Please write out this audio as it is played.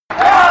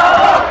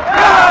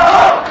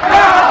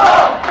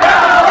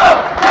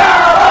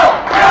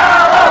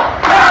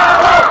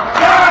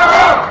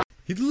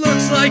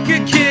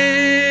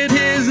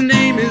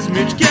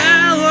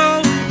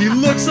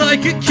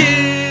like a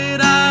kid,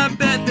 I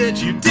bet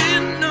that you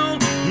didn't know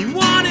he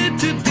wanted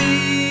to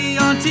be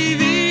on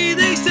TV.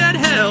 They said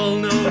hell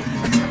no.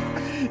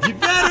 You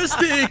better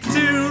stick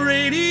to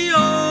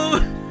radio.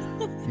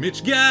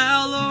 Mitch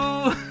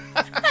Gallo.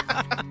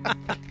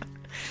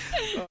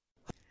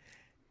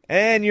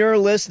 And you're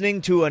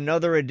listening to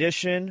another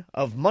edition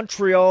of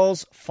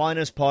Montreal's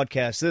Finest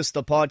Podcast. This is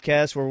the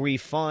podcast where we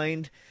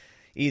find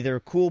either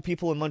cool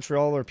people in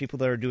Montreal or people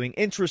that are doing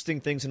interesting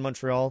things in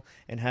Montreal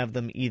and have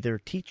them either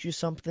teach you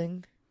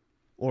something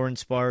or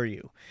inspire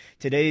you.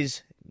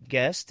 Today's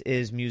guest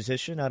is a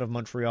musician out of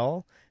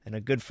Montreal and a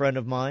good friend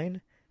of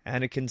mine,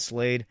 Anakin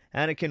Slade.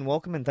 Anakin,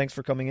 welcome and thanks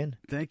for coming in.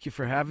 Thank you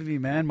for having me,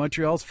 man.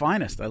 Montreal's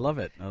finest. I love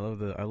it. I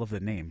love the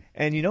name.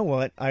 And you know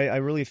what? I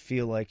really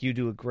feel like you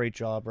do a great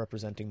job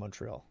representing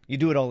Montreal. You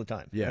do it all the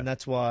time. Yeah. And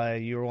that's why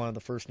you were one of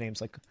the first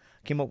names. Like,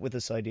 I came up with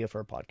this idea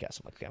for a podcast.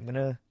 I'm like, okay, I'm going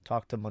to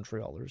talk to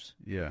Montrealers.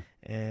 Yeah.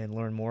 And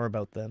learn more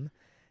about them.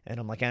 And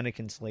I'm like,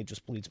 Anakin Slade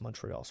just bleeds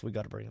Montreal, so we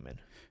got to bring him in.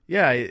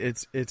 Yeah,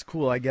 it's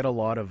cool. I get a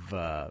lot of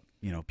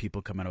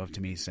people coming up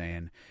to me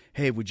saying,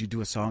 "Hey, would you do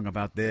a song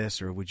about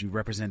this, or would you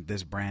represent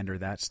this brand or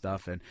that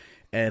stuff?"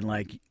 And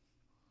like,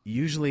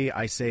 usually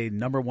I say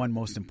number one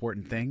most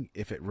important thing,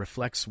 if it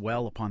reflects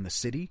well upon the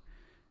city,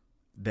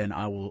 then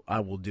I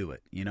will do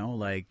it.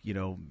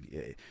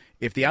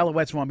 If the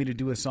Alouettes want me to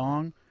do a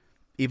song,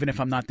 even if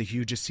I'm not the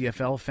hugest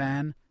CFL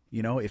fan.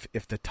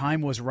 If the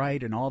time was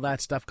right and all that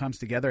stuff comes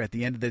together, at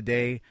the end of the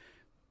day,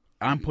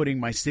 I'm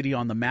putting my city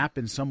on the map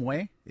in some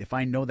way. If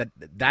I know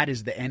that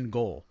is the end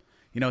goal.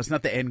 It's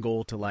not the end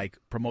goal to like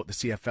promote the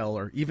CFL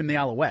or even the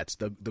Alouettes.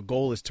 The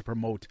goal is to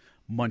promote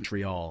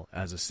Montreal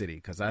as a city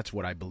because that's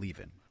what I believe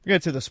in. We'll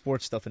get to the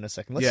sports stuff in a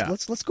second.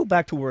 Let's go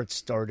back to where it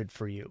started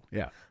for you.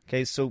 Yeah.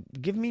 Okay, so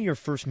give me your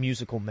first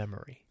musical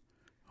memory.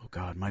 Oh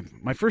God,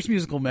 my first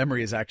musical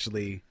memory is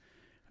actually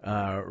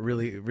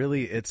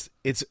really it's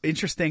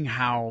interesting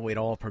how it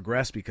all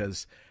progressed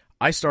because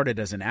I started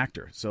as an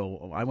actor.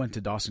 So I went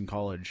to Dawson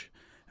College.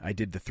 I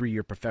did the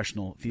 3-year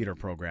professional theater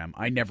program.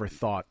 I never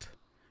thought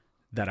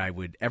that I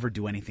would ever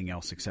do anything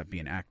else except be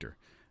an actor.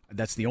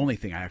 That's the only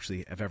thing I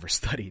actually have ever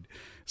studied.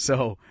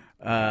 So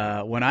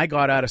when I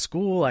got out of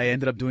school, I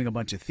ended up doing a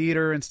bunch of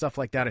theater and stuff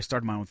like that. I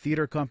started my own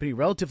theater company,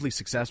 relatively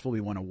successful. We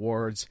won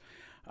awards.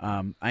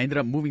 I ended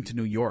up moving to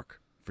New York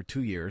for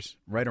 2 years,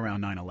 right around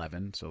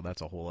 9/11, so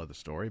that's a whole other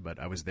story, but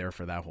I was there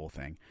for that whole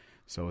thing.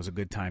 So it was a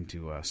good time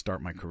to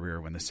start my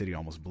career when the city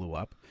almost blew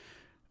up.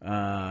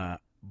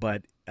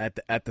 But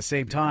at the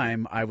same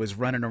time, I was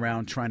running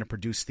around trying to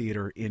produce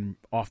theater in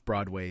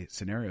off-Broadway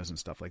scenarios and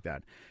stuff like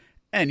that.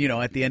 And,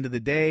 at the end of the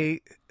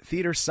day,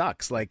 theater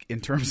sucks. Like, in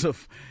terms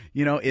of,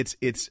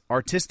 it's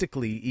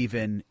artistically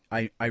even,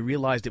 I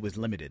realized it was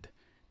limited.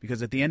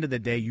 Because at the end of the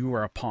day, you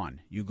are a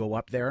pawn. You go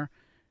up there.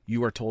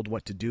 You are told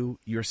what to do.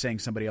 You're saying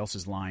somebody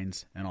else's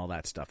lines and all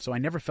that stuff. So I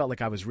never felt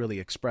like I was really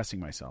expressing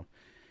myself.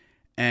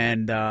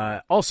 And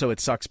also it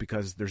sucks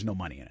because there's no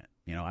money in it.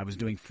 I was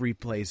doing free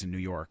plays in New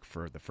York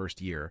for the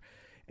first year,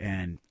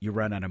 and you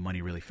run out of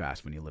money really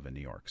fast when you live in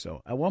New York.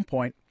 So at one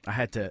point, I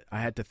had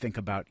to think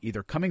about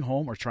either coming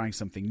home or trying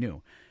something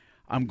new.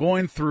 I'm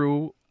going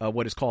through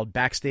what is called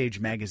Backstage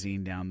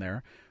Magazine down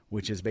there,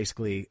 which is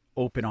basically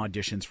open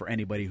auditions for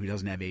anybody who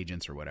doesn't have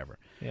agents or whatever.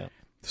 Yeah.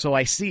 So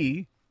I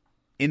see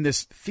in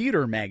this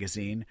theater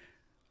magazine,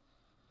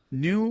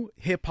 new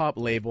hip-hop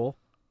label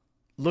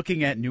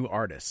looking at new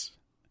artists.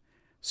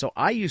 So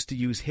I used to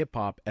use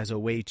hip-hop as a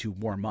way to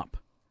warm up.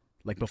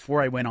 Like,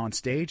 before I went on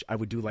stage, I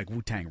would do, like,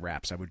 Wu-Tang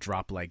raps. I would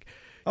drop, like,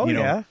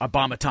 A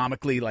Bomb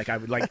Atomically. Like, I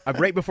would, like,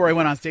 right before I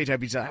went on stage, I'd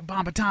be just like, A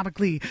Bomb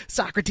Atomically,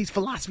 Socrates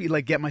philosophy,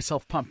 like, get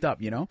myself pumped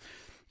up,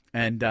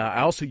 And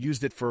I also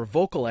used it for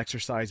vocal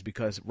exercise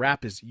because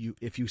rap is,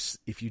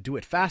 if you do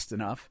it fast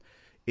enough,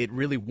 it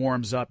really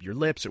warms up your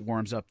lips. It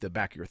warms up the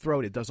back of your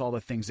throat. It does all the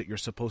things that you're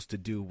supposed to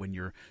do when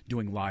you're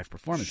doing live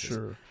performances.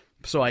 Sure.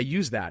 So I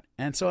use that.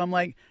 And so I'm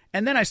like,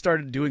 and then I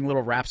started doing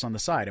little raps on the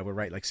side. I would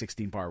write like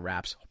 16-bar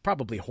raps,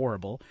 probably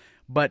horrible,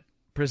 but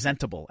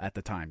presentable at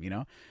the time,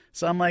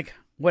 So I'm like,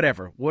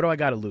 whatever. What do I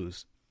got to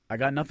lose? I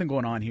got nothing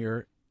going on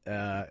here.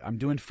 I'm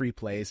doing free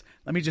plays.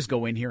 Let me just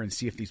go in here and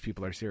see if these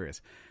people are serious.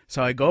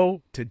 So I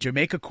go to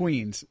Jamaica,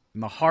 Queens,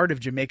 in the heart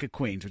of Jamaica,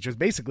 Queens, which was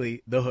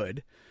basically the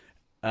hood.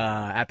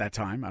 At that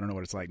time. I don't know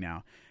what it's like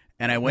now.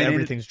 And I went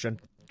everything's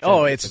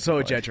it's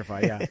so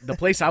gentrified, yeah. The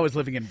place I was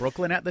living in,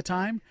 Brooklyn, at the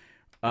time,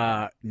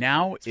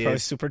 now it's probably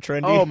super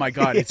trendy. Oh, my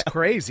God, it's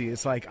crazy.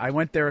 It's like, I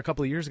went there a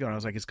couple of years ago, and I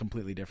was like, it's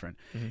completely different.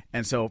 Mm-hmm.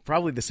 And so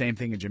probably the same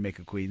thing in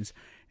Jamaica, Queens.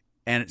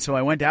 And so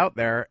I went out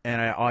there, and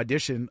I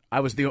auditioned.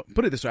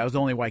 Put it this way, I was the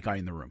only white guy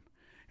in the room.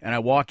 And I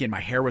walk in, my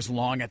hair was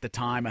long at the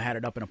time. I had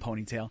it up in a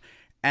ponytail.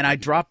 And I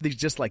dropped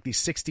these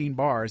 16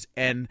 bars,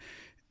 and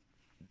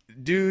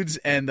dudes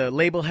and the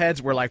label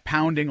heads were like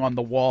pounding on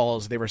the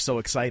walls. They were so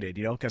excited,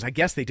 because I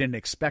guess they didn't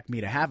expect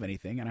me to have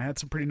anything, and I had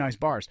some pretty nice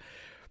bars.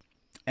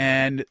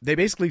 And they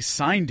basically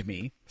signed,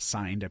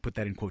 I put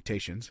that in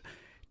quotations,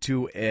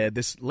 to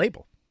this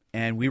label.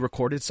 And we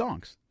recorded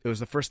songs. It was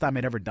the first time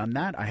I'd ever done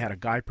that. I had a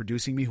guy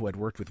producing me who had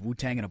worked with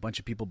Wu-Tang and a bunch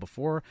of people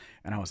before,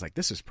 and I was like,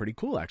 this is pretty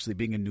cool, actually,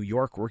 being in New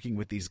York, working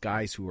with these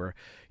guys who are,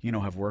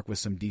 have worked with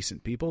some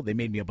decent people. They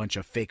made me a bunch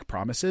of fake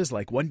promises,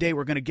 like, one day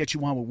we're going to get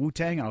you on with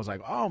Wu-Tang, and I was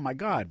like, oh my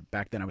God.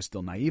 Back then I was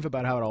still naive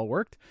about how it all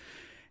worked.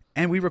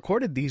 And we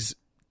recorded these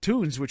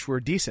tunes, which were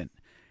decent.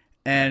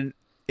 And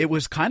it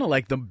was kind of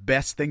like the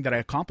best thing that I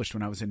accomplished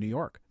when I was in New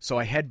York. So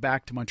I head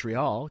back to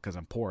Montreal, because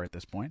I'm poor at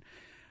this point,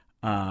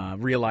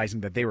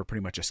 realizing that they were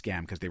pretty much a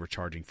scam because they were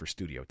charging for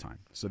studio time.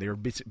 So they were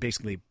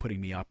basically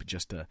putting me up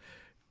just to,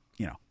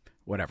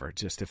 whatever,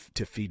 just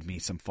to feed me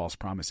some false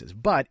promises.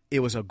 But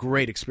it was a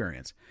great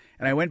experience.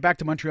 And I went back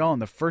to Montreal,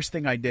 and the first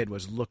thing I did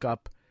was look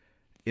up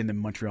in the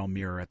Montreal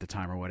Mirror at the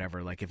time or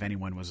whatever, like if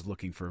anyone was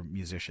looking for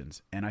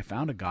musicians. And I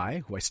found a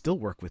guy who I still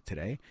work with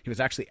today. He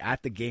was actually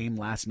at the game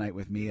last night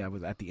with me. I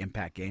was at the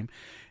Impact game,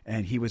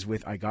 and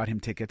I got him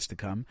tickets to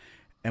come,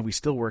 and we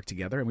still work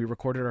together, and we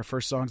recorded our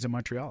first songs in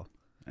Montreal.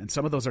 And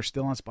some of those are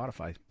still on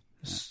Spotify.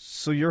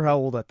 So you're how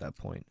old at that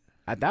point?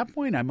 At that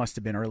point, I must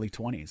have been early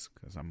 20s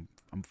because I'm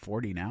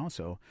 40 now.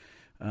 So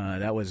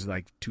that was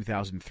like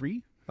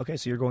 2003. Okay,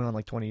 so you're going on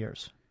like 20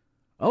 years.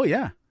 Oh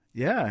yeah,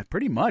 yeah,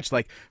 pretty much.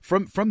 Like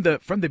from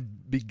the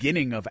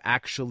beginning of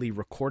actually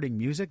recording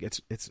music,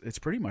 it's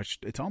pretty much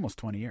almost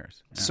 20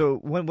 years. Yeah. So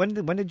when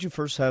did you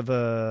first have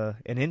an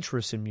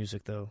interest in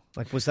music though?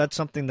 Like was that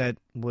something that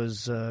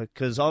was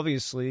because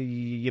obviously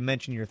you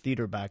mentioned your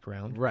theater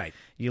background, right?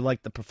 You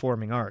like the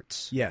performing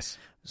arts, yes.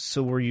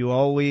 So did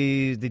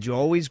you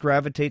always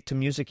gravitate to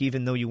music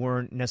even though you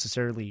weren't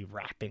necessarily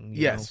rapping?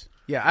 Yes.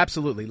 Yeah,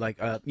 absolutely.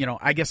 Like, I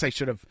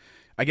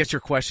guess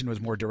your question was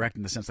more direct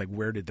in the sense like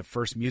where did the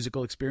first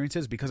musical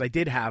experiences? Because I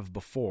did have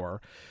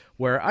before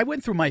where I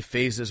went through my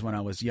phases when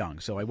I was young.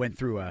 So I went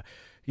through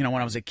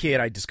when I was a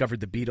kid, I discovered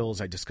the Beatles.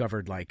 I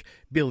discovered like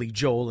Billy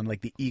Joel and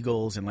like the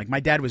Eagles. And like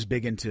my dad was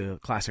big into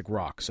classic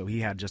rock. So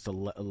he had just,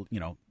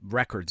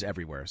 records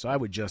everywhere. So I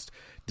would just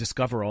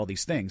discover all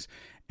these things.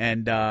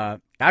 And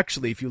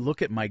actually, if you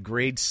look at my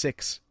grade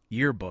 6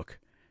 yearbook,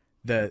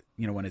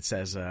 when it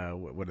says,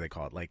 what do they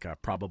call it? Like a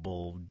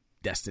probable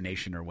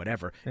destination or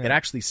whatever, yeah. It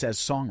actually says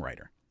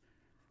songwriter.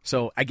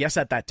 So I guess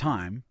at that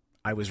time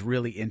I was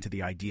really into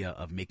the idea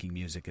of making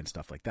music and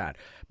stuff like that.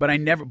 But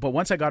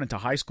once I got into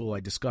high school, I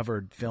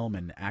discovered film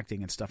and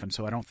acting and stuff. And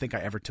so I don't think I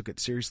ever took it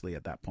seriously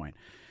at that point.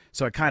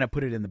 So I kind of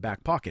put it in the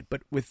back pocket.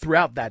 But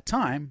throughout that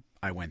time,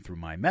 I went through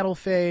my metal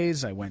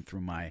phase. I went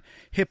through my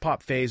hip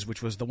hop phase,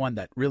 which was the one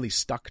that really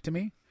stuck to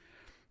me.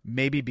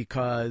 Maybe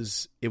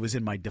because it was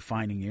in my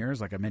defining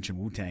years. Like I mentioned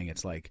Wu-Tang,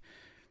 it's like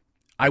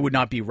I would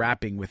not be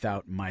rapping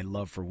without my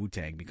love for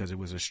Wu-Tang because it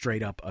was a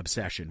straight up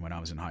obsession when I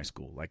was in high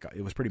school. Like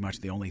it was pretty much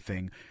the only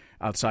thing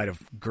outside of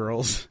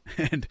girls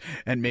and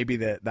maybe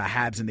the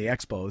Habs and the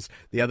Expos.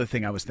 The other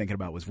thing I was thinking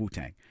about was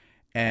Wu-Tang.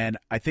 And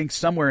I think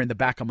somewhere in the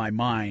back of my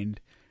mind,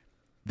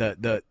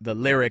 the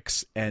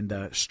lyrics and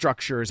the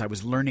structures, I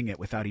was learning it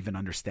without even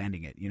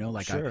understanding it.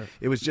 Sure.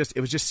 It was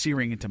just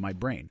searing into my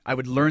brain. I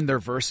would learn their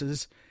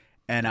verses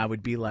and I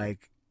would be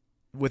like,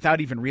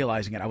 without even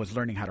realizing it, I was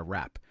learning how to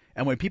rap.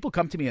 And when people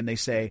come to me and they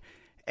say,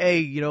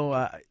 hey,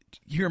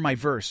 hear my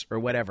verse or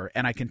whatever,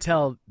 and I can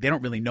tell they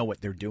don't really know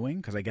what they're doing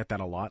because I get that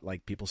a lot,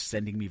 like people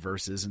sending me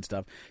verses and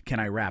stuff. Can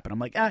I rap? And I'm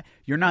like,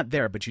 you're not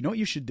there. But you know what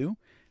you should do?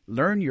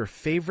 Learn your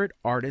favorite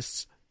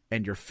artists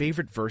and your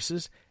favorite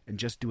verses and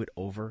just do it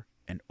over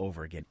and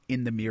over again.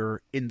 In the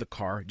mirror, in the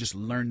car, just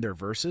learn their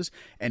verses.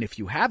 And if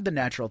you have the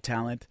natural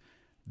talent,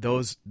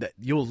 those that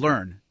you'll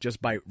learn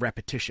just by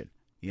repetition,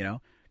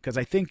 because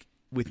I think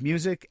with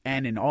music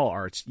and in all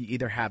arts, you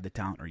either have the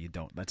talent or you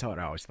don't. That's how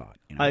I always thought.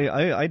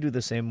 I do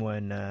the same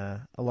when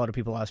a lot of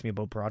people ask me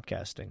about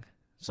broadcasting.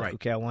 It's like, right.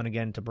 Okay, I want to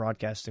get into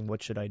broadcasting.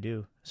 What should I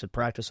do? I said,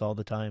 practice all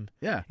the time.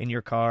 Yeah. In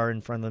your car,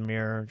 in front of the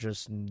mirror.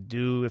 Just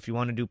if you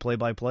want to do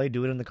play-by-play,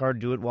 do it in the car.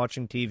 Do it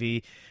watching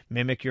TV.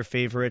 Mimic your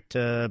favorite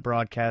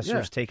broadcasters.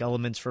 Yeah. Take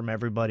elements from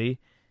everybody.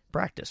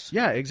 Practice.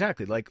 Yeah,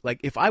 exactly. Like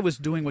if I was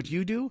doing what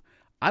you do,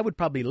 I would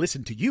probably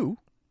listen to you,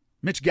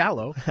 Mitch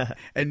Gallo,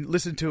 and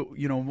listen to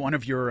one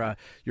of your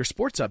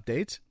sports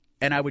updates,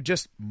 and I would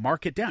just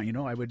mark it down.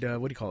 I would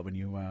what do you call it when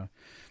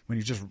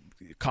you just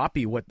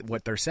copy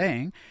what they're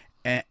saying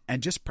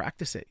and just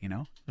practice it,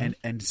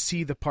 and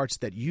see the parts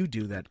that you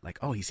do that like,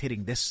 oh, he's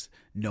hitting this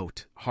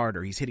note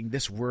harder, he's hitting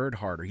this word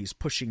harder, he's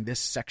pushing this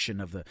section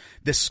of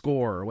this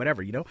score or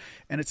whatever,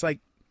 and it's like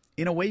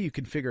in a way you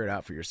can figure it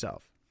out for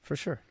yourself for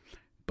sure.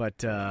 But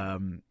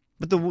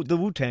the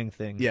Wu-Tang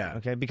thing, yeah,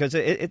 okay, because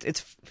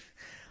it's.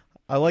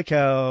 I like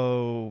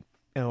how,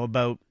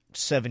 about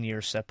 7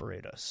 years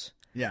separate us.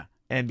 Yeah.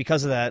 And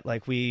because of that,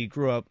 like, we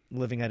grew up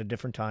living at a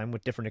different time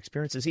with different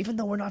experiences, even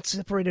though we're not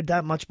separated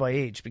that much by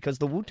age. Because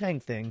the Wu-Tang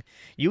thing,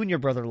 you and your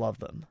brother love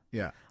them.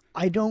 Yeah.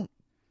 I don't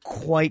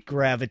quite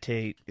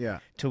gravitate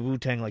to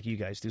Wu-Tang like you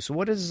guys do. So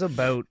what is it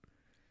about?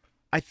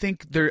 I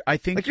think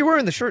like you're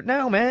wearing the shirt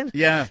now, man.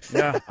 Yeah.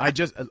 I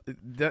just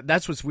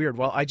that's what's weird.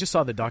 Well, I just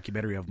saw the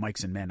documentary of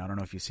Mics and Men. I don't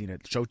know if you've seen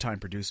it.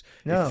 Showtime produced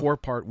a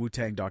 4-part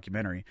Wu-Tang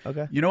documentary.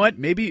 Okay. You know what?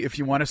 Maybe if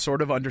you want to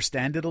sort of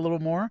understand it a little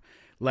more,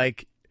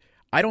 like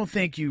I don't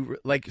think you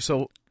like.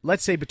 So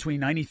let's say between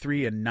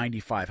 93 and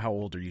 95, how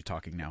old are you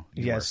talking now?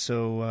 You were.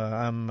 So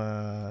I'm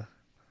 9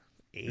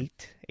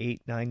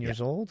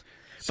 years old.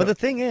 So- But the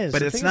thing is, But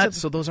the it's thing not. is,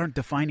 So those aren't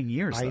defining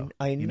years, though.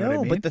 I You know, what I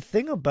mean? but the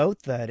thing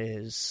about that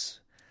is,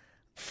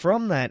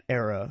 from that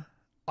era,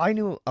 I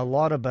knew a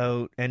lot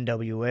about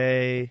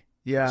NWA,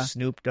 yeah,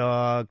 Snoop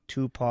Dogg,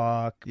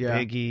 Tupac, Yeah.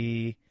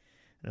 Biggie.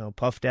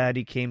 Puff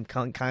Daddy came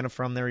kind of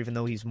from there, even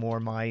though he's more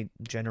my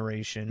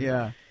generation.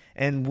 yeah.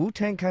 And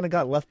Wu-Tang kind of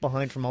got left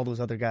behind from all those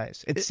other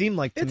guys. It seemed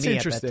like to It's me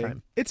interesting. at that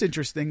time. It's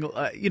interesting.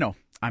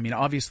 I mean,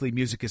 obviously,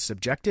 music is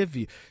subjective.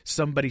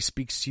 Somebody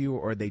speaks to you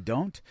or they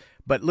don't.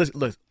 But look,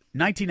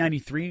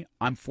 1993.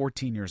 I'm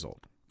 14 years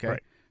old. Okay,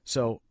 Right.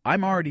 so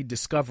I'm already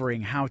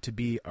discovering how to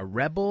be a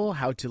rebel,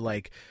 how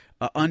to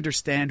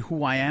understand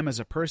who I am as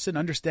a person,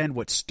 understand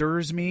what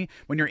stirs me.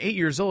 When you're 8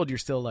 years old, you're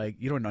still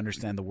you don't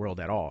understand the world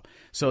at all.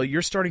 So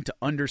you're starting to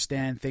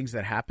understand things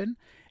that happen,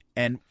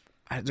 and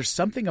there's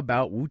something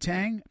about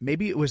Wu-Tang.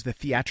 Maybe it was the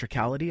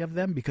theatricality of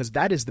them, because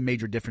that is the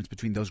major difference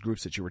between those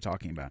groups that you were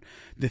talking about.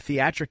 The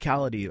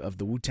theatricality of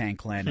the Wu-Tang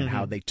Clan and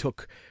how they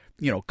took,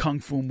 kung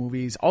fu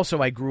movies.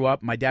 Also, I grew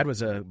up, my dad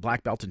was a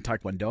black belt in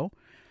Taekwondo,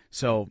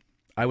 so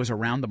I was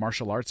around the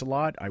martial arts a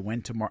lot. I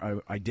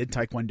did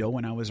Taekwondo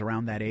when I was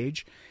around that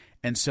age.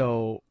 And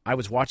so I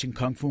was watching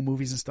kung fu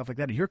movies and stuff like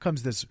that. And here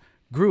comes this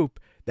group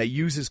that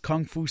uses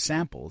kung fu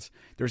samples.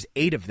 There's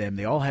 8 of them.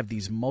 They all have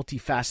these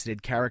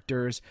multifaceted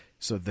characters.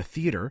 So the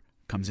theater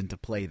comes into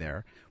play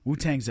there.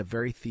 Wu-Tang's a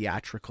very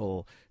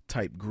theatrical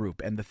type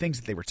group. And the things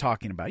that they were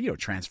talking about,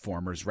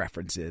 Transformers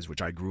references,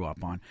 which I grew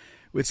up on.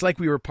 It's like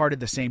we were part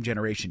of the same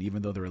generation,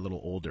 even though they're a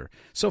little older.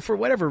 So for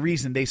whatever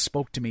reason, they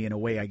spoke to me in a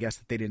way, I guess,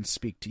 that they didn't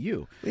speak to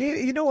you.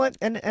 You know what?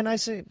 And I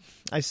say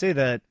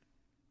that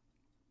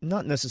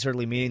not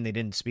necessarily meaning they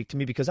didn't speak to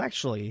me, because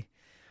actually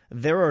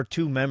there are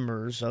 2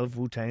 members of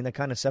Wu-Tang that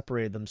kind of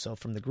separated themselves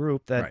from the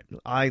group that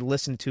Right. I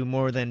listened to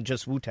more than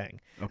just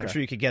Wu-Tang. Okay. I'm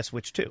sure you could guess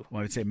which 2. Well,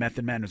 I would say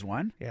Method Man is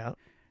one. Yeah.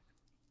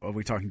 Are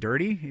we talking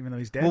Dirty, even though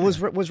he's dead? Well,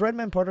 was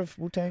Redman part of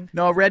Wu-Tang?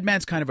 No,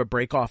 Redman's kind of a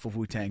break off of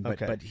Wu-Tang, but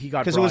Okay. but he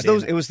got Because brought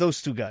it was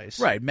those 2 guys.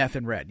 right, Meth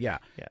and Red, yeah.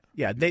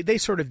 Yeah. They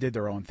sort of did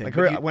their own thing. Like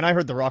But when I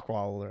heard the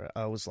Rockwaller,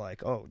 I was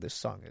like, "Oh, this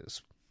song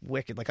is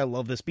wicked!" Like I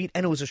love this beat,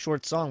 and it was a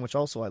short song, which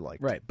also I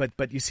liked. right,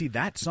 but you see,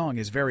 that song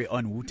is very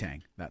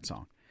un-Wu-Tang. That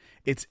song,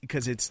 it's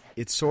because it's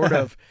sort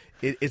of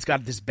it's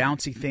got this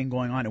bouncy thing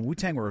going on, and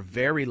Wu-Tang were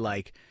very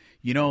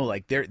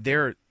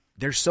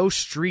they're so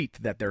street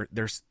that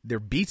their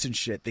beats and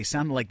shit, they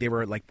sounded like they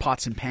were like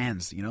pots and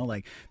pans,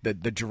 like the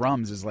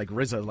drums is like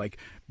RZA like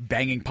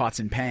banging pots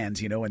and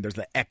pans, and there's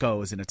the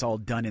echoes, and it's all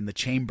done in the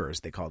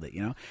chambers, they called it,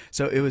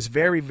 so it was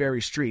very,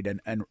 very street,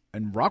 and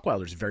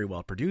Rockwilder's very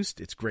well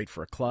produced. It's great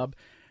for a club,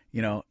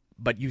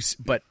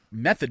 but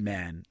Method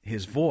Man,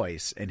 his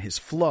voice and his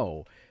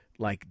flow,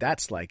 like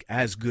that's like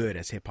as good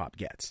as hip hop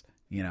gets,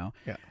 Yeah.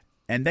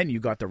 And then you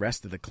got the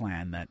rest of the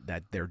clan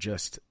that they're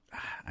just,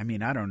 I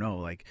mean, I don't know.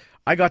 Like,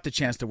 I got the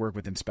chance to work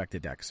with Inspector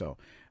Deck, so,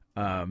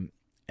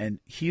 and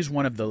he's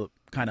one of the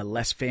kind of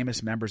less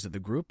famous members of the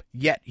group,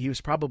 yet he was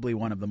probably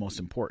one of the most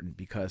important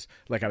because,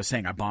 like I was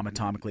saying, I Bomb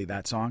Atomically,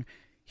 that song,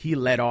 he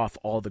led off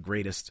all the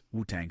greatest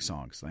Wu-Tang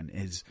songs, and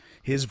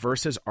his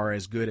verses are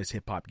as good as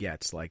hip-hop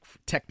gets, like,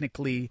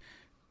 technically,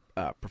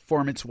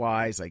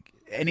 performance-wise, like,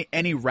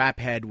 any rap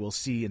head will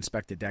see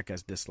Inspector Deck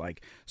as this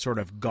like sort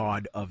of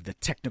god of the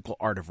technical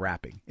art of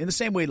rapping. In the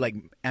same way like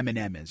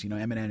Eminem is.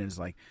 Eminem is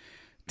like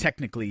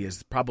technically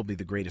is probably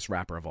the greatest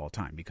rapper of all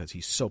time because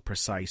he's so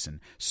precise and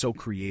so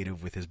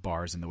creative with his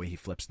bars and the way he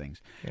flips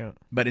things. Yeah.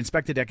 But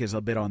Inspector Deck is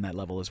a bit on that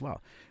level as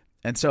well.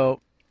 And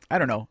so I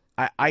don't know.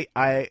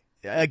 I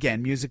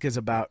again, music is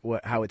about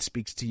how it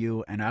speaks to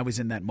you, and I was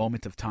in that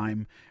moment of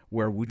time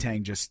where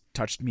Wu-Tang just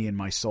touched me in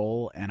my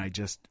soul, and I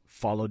just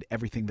followed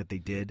everything that they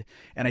did.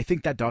 And I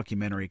think that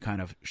documentary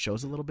kind of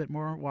shows a little bit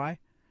more why.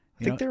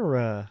 I think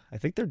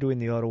they're doing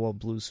the Ottawa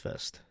Blues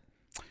Fest.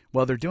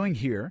 Well, they're doing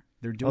here.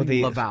 They're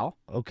doing Laval.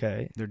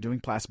 Okay. They're doing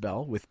Place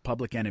Belle with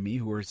Public Enemy,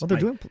 who are. Oh,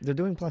 they're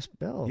doing Place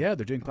Belle. Yeah,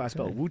 they're doing Place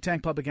Belle.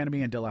 Wu-Tang, Public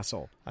Enemy, and De La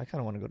Soul. I kind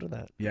of want to go to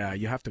that. Yeah,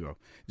 you have to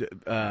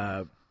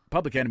go.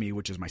 Public Enemy,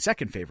 which is my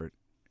second favorite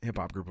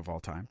hip-hop group of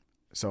all time.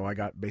 So I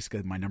got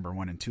basically my number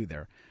 1 and 2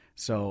 there.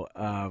 So,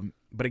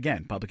 but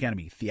again, Public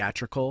Enemy,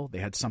 theatrical. They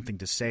had something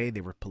to say. They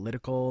were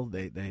political.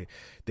 They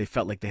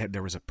felt like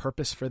there was a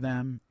purpose for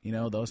them.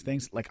 Those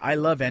things. Like I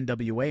love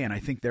NWA, and I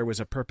think there was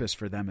a purpose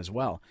for them as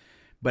well.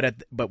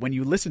 But when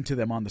you listen to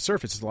them on the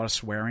surface, it's a lot of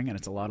swearing and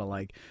it's a lot of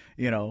like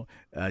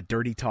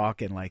dirty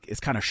talk and like it's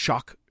kind of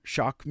shock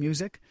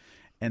music.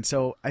 And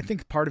so I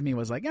think part of me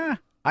was like,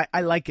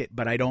 I like it,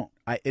 but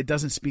it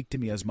doesn't speak to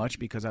me as much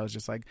because I was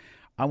just like,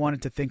 I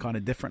wanted to think on a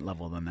different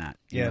level than that.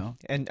 You know?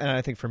 And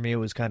I think for me it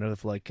was kind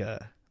of like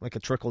a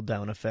trickle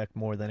down effect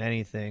more than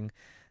anything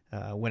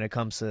when it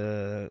comes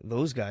to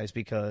those guys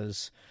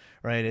because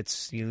right,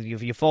 it's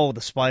you follow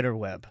the spider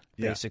web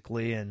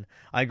basically, and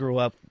I grew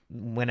up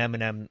when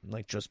Eminem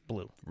like just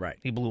blew. Right.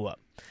 He blew up.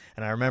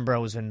 And I remember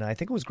I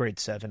think it was grade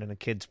 7, and a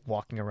kid's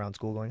walking around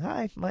school going,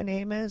 "Hi, my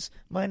name is."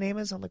 I'm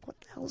like, what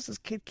the hell does this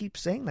kid keep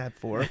saying that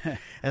for? And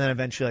then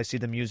eventually I see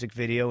the music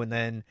video, and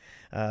then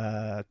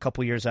a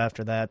couple years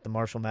after that, the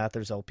Marshall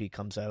Mathers LP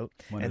comes out.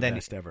 One and of then, the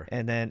best ever.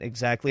 And then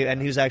exactly,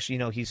 and he was actually,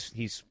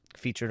 he's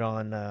featured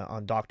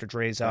on Dr.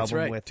 Dre's That's album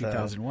right. with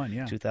 2001,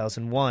 yeah.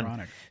 2001.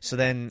 Chronic. So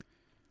then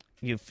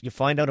you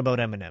find out about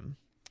Eminem.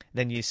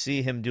 Then you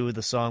see him do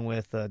the song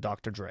with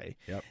Dr. Dre.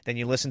 Yep. Then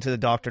you listen to the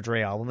Dr.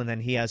 Dre album, and then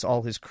he has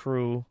all his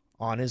crew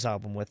on his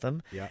album with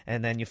him. Yep.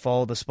 And then you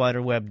follow the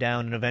spider web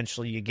down, and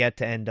eventually you get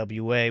to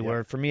NWA,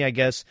 where for me, I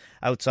guess,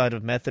 outside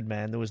of Method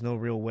Man, there was no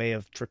real way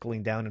of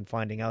trickling down and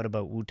finding out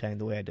about Wu-Tang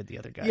the way I did the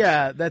other guys.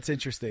 Yeah, that's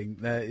interesting.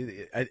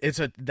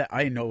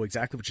 I know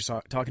exactly what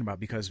you're talking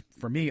about, because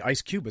for me,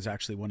 Ice Cube was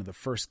actually one of the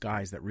first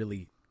guys that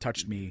really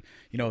touched me.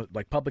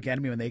 Like Public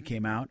Enemy, when they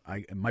came out,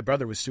 my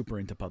brother was super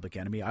into Public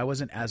Enemy. I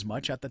wasn't as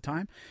much at the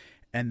time.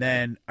 And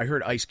then I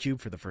heard Ice Cube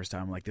for the first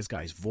time. I'm like, this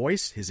guy's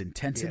voice, his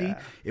intensity.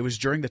 Yeah. It was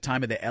during the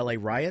time of the LA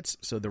riots.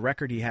 So the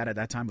record he had at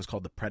that time was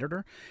called The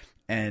Predator.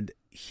 And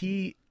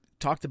he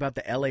talked about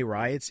the LA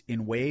riots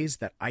in ways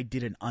that I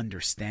didn't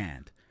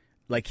understand.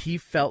 Like he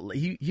felt,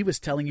 he was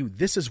telling you,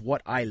 this is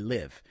what I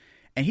live.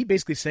 And he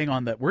basically saying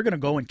on that, we're going to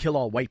go and kill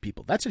all white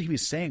people. That's what he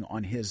was saying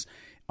on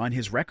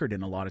his record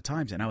in a lot of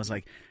times. And I was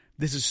like,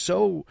 this is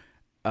so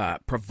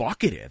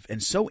provocative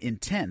and so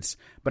intense,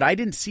 but I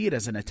didn't see it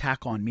as an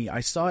attack on me.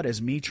 I saw it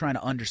as me trying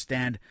to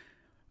understand.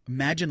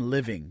 Imagine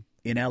living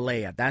in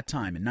LA at that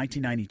time in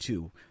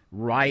 1992,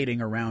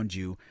 rioting around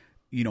you.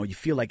 You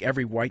feel like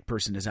every white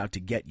person is out to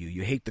get you.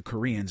 You hate the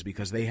Koreans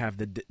because they have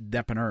the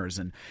dépanneurs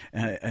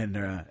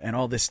and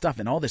all this stuff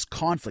and all this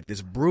conflict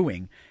is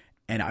brewing.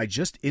 And I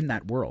just in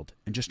that world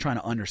and just trying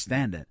to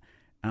understand it.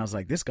 And I was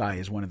like, this guy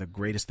is one of the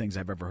greatest things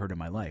I've ever heard in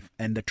my life.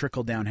 And the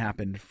trickle down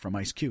happened from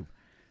Ice Cube.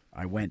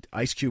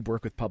 Ice Cube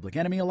worked with Public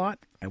Enemy a lot.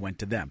 I went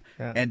to them.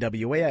 Yeah.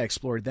 NWA, I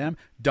explored them.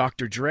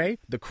 Dr. Dre,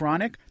 The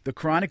Chronic. The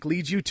Chronic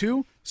leads you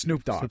to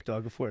Snoop Dogg. Snoop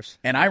Dogg, of course.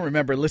 And I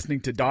remember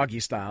listening to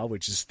Doggy Style,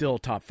 which is still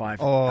top 5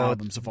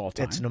 albums of all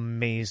time. It's an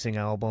amazing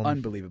album.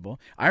 Unbelievable.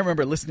 I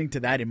remember listening to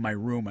that in my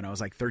room when I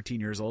was like 13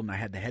 years old, and I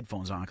had the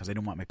headphones on because I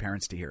didn't want my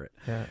parents to hear it.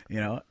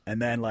 Yeah.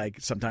 And then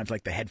sometimes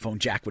the headphone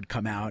jack would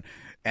come out,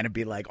 and it'd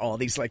be all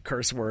these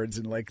curse words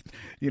and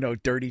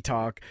dirty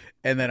talk,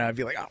 and then I'd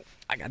be like, oh,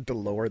 I got to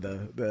lower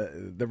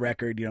the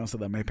record, so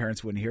that my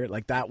parents wouldn't hear it.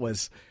 That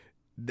was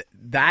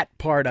that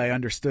part I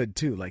understood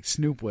too.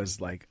 Snoop was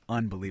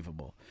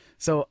unbelievable.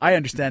 So I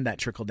understand that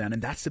trickle down,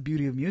 and that's the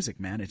beauty of music,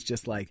 man. It's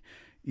just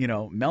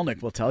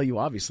Melnick will tell you,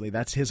 obviously,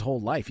 that's his whole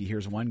life. He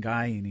hears one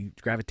guy and he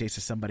gravitates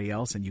to somebody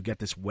else, and you get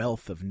this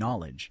wealth of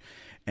knowledge.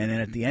 And then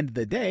at the end of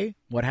the day,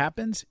 what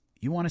happens?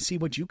 You want to see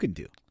what you can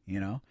do,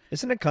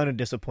 Isn't it kind of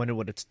disappointed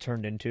what it's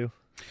turned into?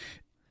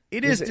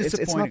 It is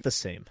disappointing. It's not the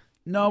same.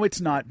 No, it's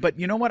not. But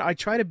you know what? I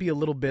try to be a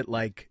little bit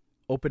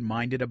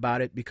open-minded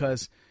about it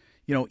because,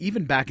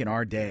 even back in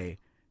our day,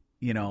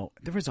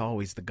 there was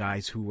always the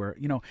guys who were,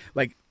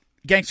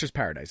 Gangster's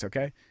Paradise,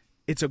 okay?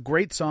 It's a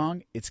great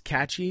song. It's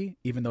catchy,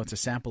 even though it's a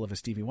sample of a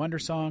Stevie Wonder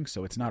song,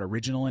 so it's not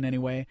original in any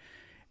way.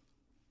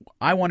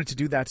 I wanted to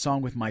do that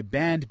song with my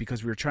band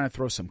because we were trying to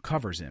throw some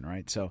covers in,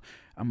 right? So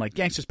I'm like,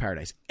 Gangster's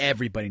Paradise.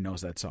 Everybody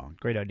knows that song.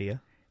 Great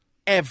idea.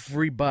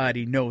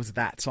 Everybody knows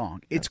that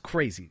song. It's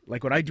crazy.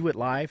 When I do it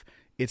live,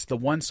 it's the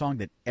one song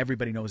that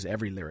everybody knows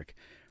every lyric.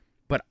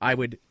 But I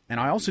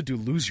also do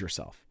Lose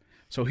Yourself.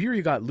 So here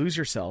you got Lose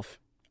Yourself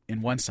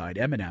in one side,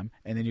 Eminem,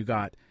 and then you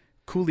got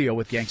Coolio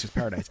with Gangster's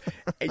Paradise.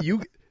 And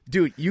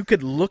you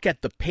could look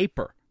at the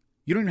paper.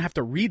 You don't even have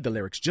to read the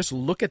lyrics. Just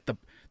look at the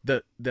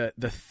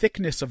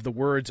thickness of the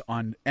words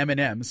on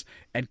Eminem's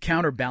and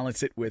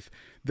counterbalance it with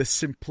the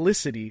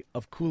simplicity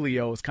of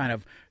Coolio's kind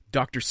of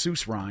Dr.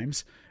 Seuss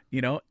rhymes,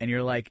 and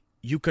you're like,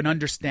 you can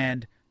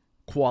understand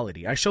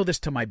quality. I show this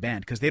to my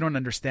band because they don't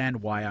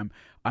understand why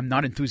I'm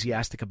not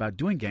enthusiastic about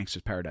doing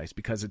Gangster's Paradise,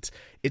 because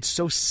it's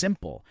so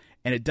simple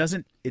and it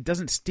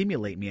doesn't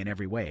stimulate me in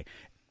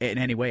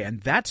any way.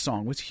 And that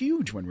song was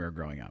huge when we were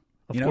growing up.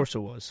 Of course it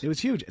was. It was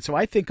huge. So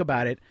I think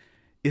about it.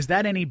 Is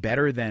that any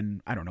better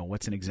than, I don't know,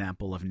 what's an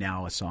example of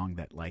now a song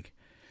that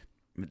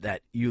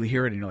that you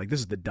hear it and you're like, this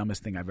is the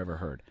dumbest thing I've ever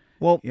heard?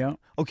 Well,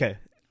 okay.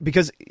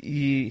 Because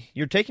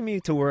you're taking me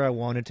to where I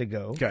wanted to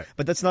go, okay.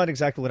 But that's not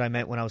exactly what I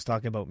meant when I was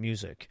talking about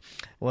music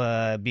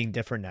being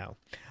different now.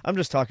 I'm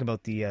just talking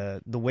about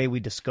the way we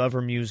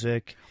discover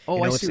music.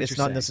 Oh, I see what it's you're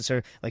not saying.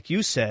 necessarily like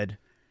you said.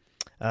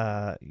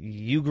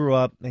 You grew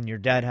up and your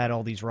dad had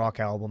all these rock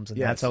albums, and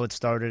yes. That's how it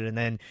started. And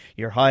then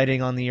you're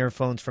hiding on the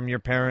earphones from your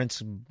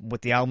parents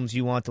with the albums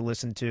you want to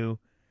listen to.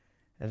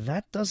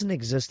 That doesn't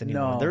exist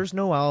anymore. No. There's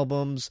no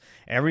albums.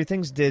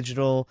 Everything's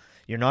digital.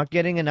 You're not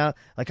getting an out.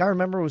 I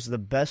remember it was the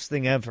best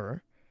thing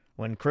ever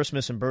when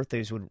Christmas and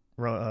birthdays would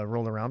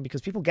roll around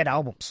because people get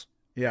albums.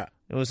 Yeah.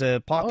 It was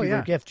a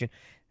popular gift.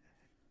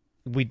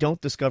 We don't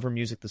discover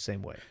music the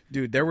same way.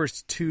 Dude, there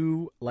was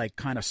 2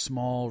 kind of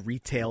small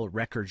retail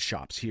record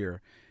shops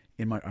here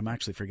I'm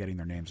actually forgetting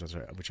their names,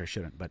 which I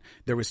shouldn't, but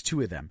there was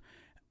 2 of them.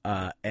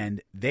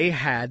 and they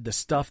had the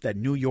stuff that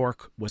New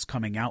York was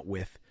coming out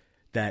with,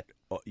 that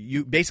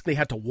you basically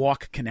had to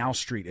walk Canal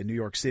Street in New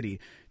York City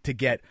to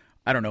get,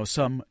 I don't know,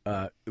 some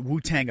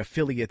Wu-Tang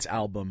Affiliates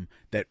album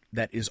that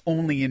is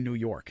only in New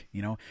York,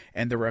 you know.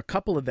 And there were a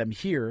couple of them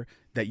here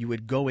that you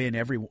would go in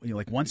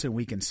like once a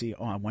week and see,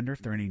 oh, I wonder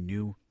if there are any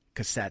new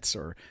cassettes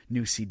or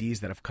new CDs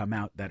that have come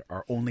out that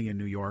are only in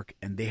New York,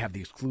 and they have the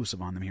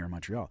exclusive on them here in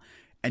Montreal.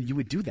 And you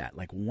would do that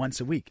like once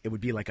a week. It would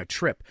be like a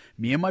trip.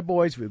 Me and my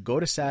boys, we would go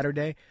to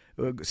Saturday,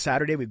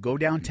 we'd go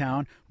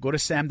downtown, go to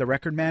Sam the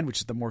Record Man, which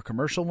is the more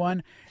commercial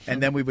one,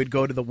 and then we would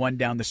go to the one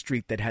down the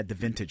street that had the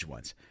vintage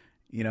ones,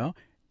 you know.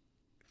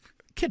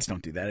 Kids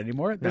don't do that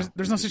anymore. There's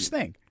no such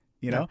thing,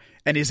 you know.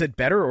 And is it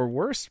better or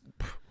worse?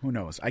 Who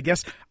knows? I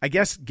guess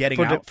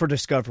getting out for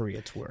discovery,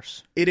 it's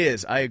worse. It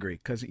is. I agree,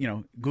 because you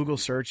know, Google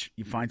search,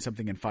 you find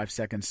something in 5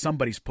 seconds.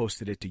 Somebody's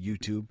posted it to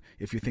YouTube.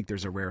 If you think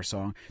there's a rare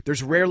song,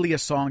 there's rarely a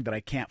song that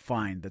I can't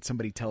find that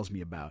somebody tells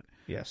me about.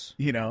 Yes,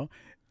 you know,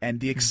 and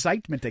the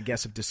excitement, I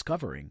guess, of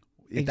discovering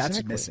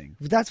that's missing.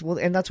 That's what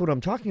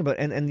I'm talking about.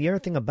 And the other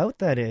thing about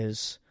that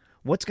is,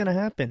 what's going to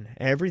happen?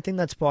 Everything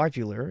that's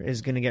popular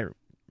is going to get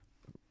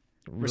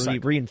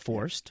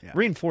reinforced,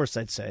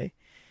 I'd say.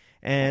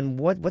 And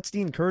what's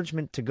the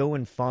encouragement to go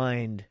and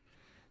find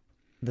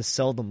the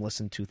seldom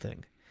listened to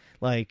thing?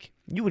 Like,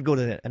 you would go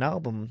to an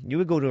album, you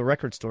would go to a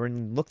record store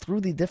and look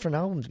through the different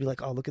albums, be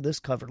like, oh, look at this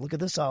cover, look at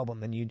this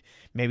album, and you'd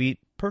maybe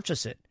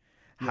purchase it.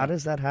 How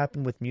does that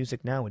happen with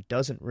music now? It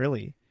doesn't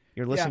really.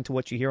 You're listening to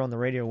what you hear on the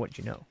radio, what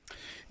you know.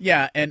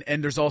 Yeah, and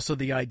there's also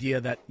the idea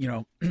that, you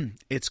know,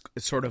 it's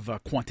sort of a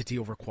quantity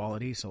over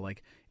quality. So,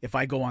 like, if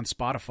I go on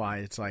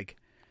Spotify, it's like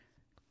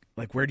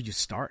where do you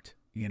start?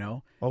 You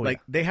know,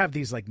 they have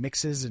these like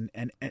mixes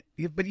and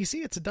but you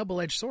see, it's a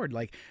double-edged sword.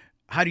 Like,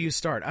 how do you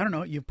start? I don't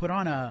know. You put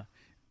on a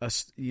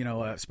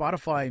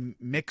Spotify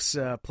mix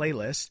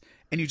playlist,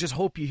 and you just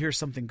hope you hear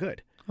something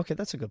good. Okay,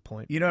 that's a good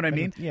point. You know what I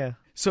mean? Yeah.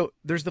 So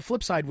there's the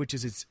flip side, which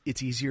is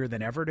it's easier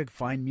than ever to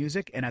find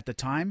music. And at the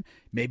time,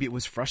 maybe it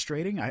was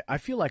frustrating. I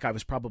feel like I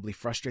was probably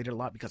frustrated a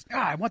lot because,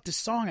 I want this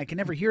song. I can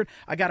never hear it.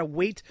 I got to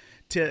wait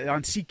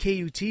on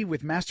CKUT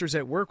with Masters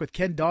at Work with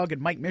Ken Dogg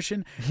and Mike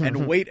Mission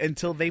and wait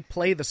until they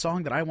play the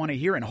song that I want to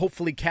hear and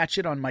hopefully catch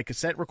it on my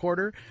cassette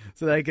recorder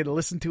so that I could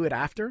listen to it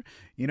after.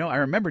 You know, I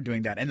remember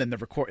doing that. And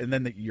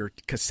then your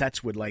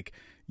cassettes would like,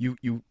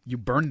 you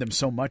burned them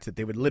so much that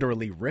they would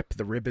literally rip.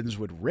 The ribbons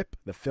would rip.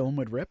 The film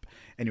would rip.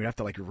 And you'd have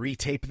to like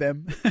retape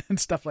them and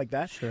stuff like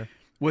that. Sure.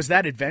 Was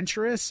that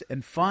adventurous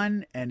and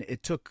fun? And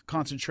it took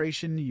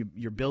concentration.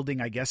 You're building,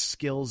 I guess,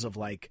 skills of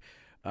like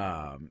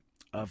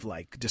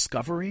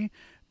discovery.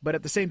 But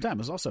at the same time, it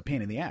was also a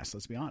pain in the ass,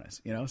 let's be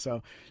honest. You know,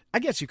 so I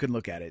guess you can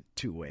look at it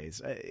two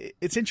ways.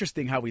 It's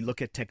interesting how we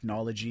look at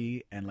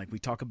technology and like we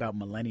talk about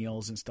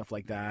millennials and stuff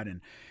like that.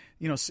 And,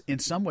 you know, in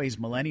some ways,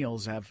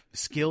 millennials have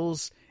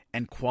skills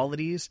and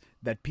qualities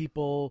that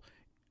people,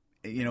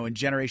 you know, in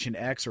Generation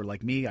X or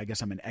like me, I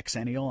guess I'm an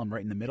Xennial, I'm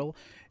right in the middle.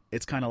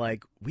 It's kind of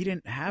like we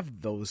didn't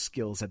have those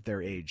skills at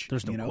their age.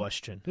 There's no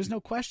question. There's no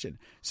question.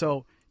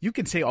 So you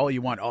can say all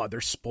you want, oh,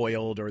 they're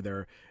spoiled or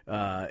they're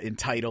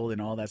entitled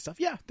and all that stuff.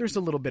 Yeah, there's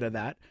a little bit of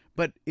that.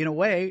 But in a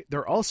way,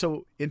 they're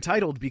also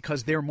entitled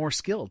because they're more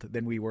skilled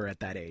than we were at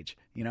that age,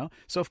 you know?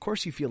 So, of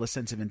course, you feel a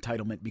sense of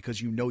entitlement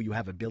because you know you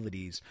have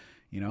abilities,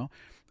 you know?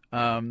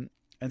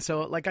 And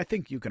so, like, I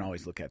think you can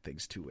always look at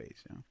things two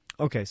ways. You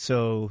know? Okay,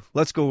 so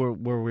let's go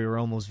where we were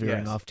almost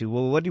veering off to.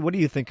 Well, what do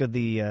you think of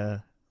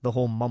the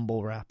whole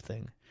mumble rap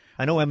thing?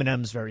 I know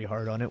Eminem's very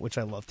hard on it, which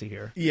I love to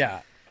hear.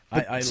 Yeah.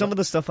 Some of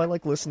the stuff I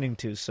like listening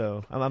to,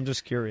 so I'm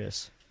just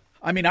curious.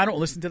 I mean, I don't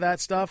listen to that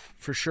stuff,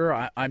 for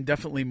sure. I'm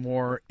definitely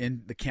more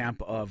in the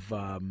camp of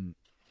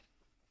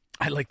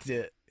I like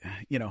to,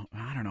 you know,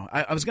 I don't know.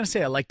 I was going to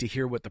say I like to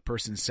hear what the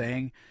person's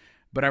saying,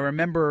 but I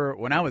remember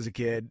when I was a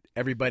kid,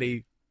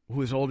 everybody who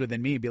was older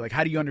than me be like,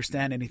 how do you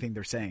understand anything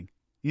they're saying?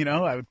 You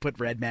know, I would put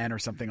Redman or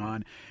something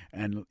on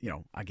and, you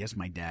know, I guess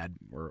my dad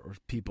or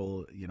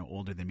people, you know,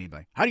 older than me be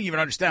like, how do you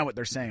even understand what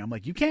they're saying? I'm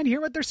like, you can't hear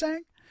what they're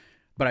saying?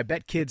 But I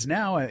bet kids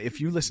now,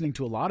 if you're listening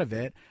to a lot of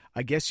it,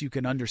 I guess you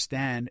can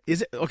understand.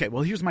 Is it okay?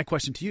 Well, here's my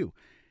question to you.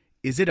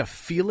 Is it a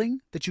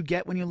feeling that you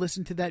get when you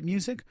listen to that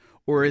music?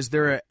 Or is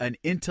there an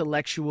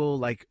intellectual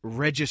like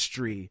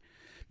registry?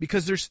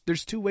 Because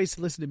there's two ways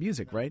to listen to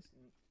music, right?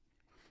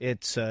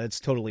 It's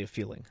totally a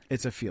feeling.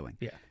 It's a feeling.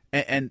 Yeah.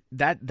 And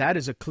that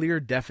is a clear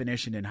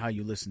definition in how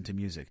you listen to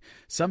music.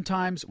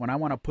 Sometimes when I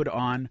want to put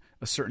on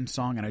a certain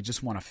song and I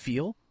just want to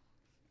feel,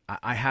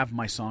 I have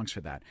my songs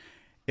for that.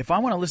 If I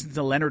want to listen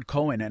to Leonard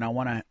Cohen and I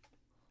want to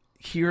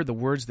hear the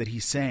words that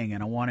he's saying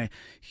and I want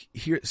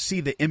to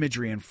see the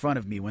imagery in front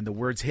of me when the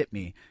words hit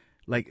me,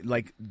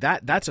 like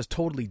that's a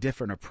totally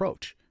different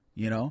approach.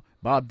 You know,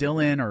 Bob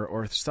Dylan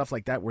or stuff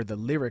like that where the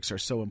lyrics are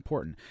so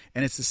important.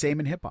 And it's the same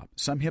in hip hop.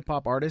 Some hip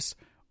hop artists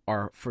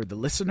are for the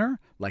listener,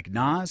 like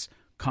Nas,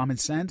 Common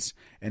Sense,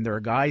 and there are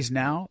guys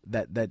now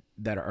that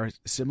are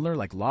similar,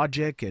 like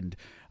Logic and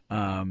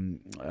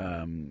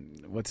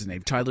what's his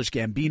name? Childish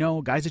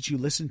Gambino, guys that you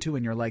listen to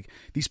and you're like,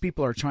 these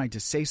people are trying to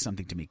say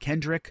something to me.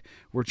 Kendrick,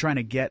 we're trying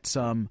to get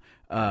some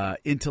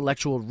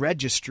intellectual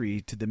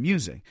registry to the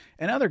music.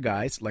 And other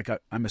guys, like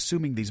I'm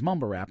assuming these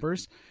mumble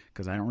rappers,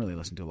 because I don't really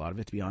listen to a lot of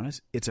it, to be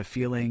honest. It's a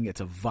feeling,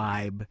 it's a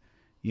vibe.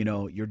 You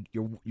know, you're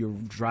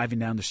driving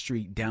down the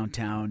street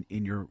downtown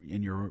in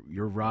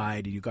your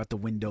ride, and you got the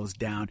windows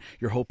down.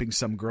 You're hoping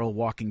some girl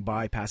walking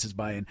by passes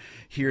by and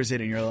hears it,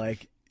 and you're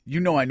like,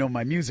 you know, I know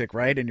my music,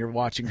 right? And you're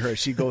watching her,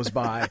 she goes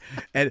by,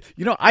 and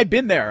you know, I've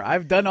been there.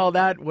 I've done all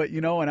that.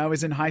 When I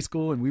was in high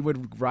school, and we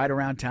would ride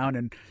around town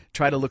and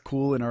try to look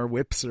cool in our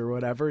whips or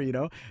whatever, you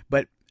know.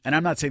 And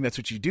I'm not saying that's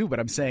what you do, but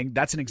I'm saying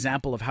that's an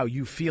example of how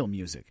you feel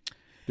music.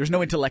 There's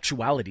no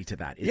intellectuality to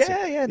that.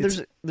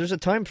 There's a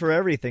time for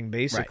everything,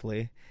 basically.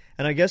 Right.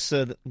 And I guess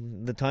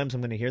the times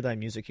I'm going to hear that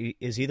music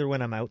is either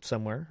when I'm out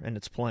somewhere and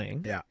it's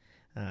playing. Yeah.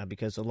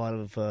 Because a lot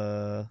of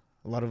the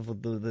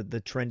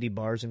trendy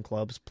bars and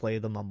clubs play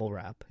the mumble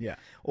rap. Yeah.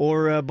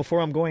 Or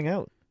before I'm going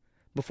out.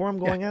 Before I'm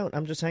going out,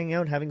 I'm just hanging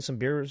out, having some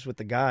beers with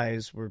the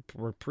guys.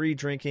 We're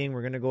pre-drinking.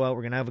 We're going to go out.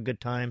 We're going to have a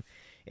good time.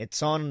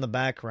 It's on in the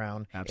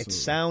background. Absolutely. It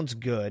sounds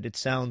good. It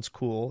sounds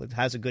cool. It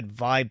has a good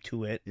vibe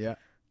to it. Yeah.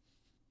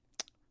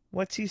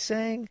 What's he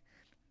saying?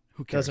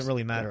 Who cares? Doesn't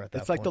really matter at that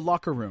point. It's like the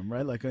locker room,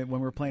 right? Like when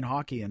we're playing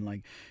hockey and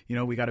like, you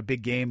know, we got a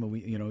big game and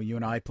you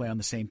and I play on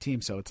the same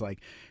team. So it's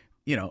like,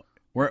 you know,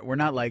 we're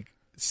not like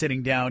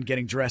sitting down,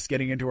 getting dressed,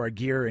 getting into our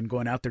gear and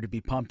going out there to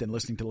be pumped and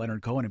listening to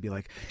Leonard Cohen and be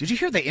like, did you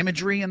hear the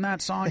imagery in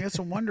that song? It's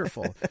so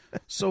wonderful.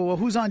 So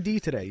who's on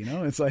D today? You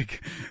know, it's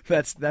like,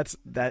 it's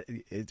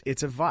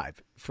a vibe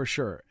for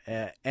sure.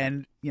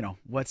 And you know,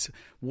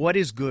 what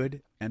is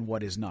good and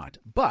what is not,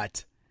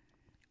 but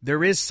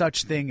there is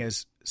such thing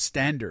as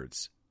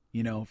standards,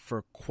 you know,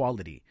 for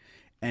quality.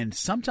 And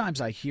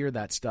sometimes I hear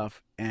that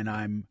stuff and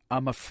I'm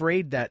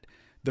afraid that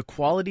the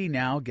quality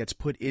now gets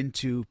put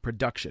into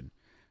production.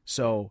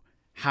 So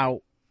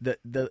how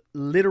the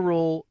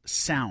literal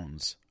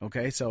sounds,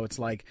 okay? So it's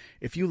like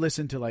if you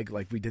listen to like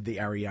we did the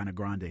Ariana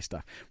Grande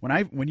stuff.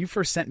 When you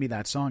first sent me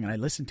that song and I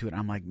listened to it,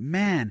 I'm like,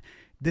 man,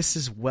 this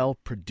is well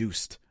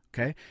produced.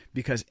 Okay,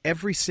 because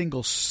every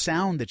single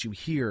sound that you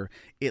hear,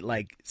 it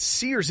like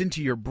sears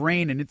into your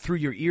brain and through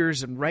your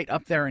ears and right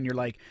up there. And you're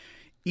like,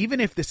 even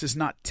if this is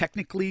not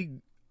technically,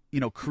 you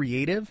know,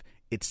 creative,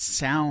 it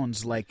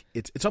sounds like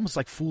it's almost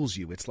like fools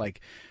you. It's like,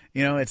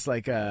 you know, it's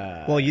like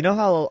well, you know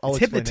how I'll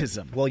explain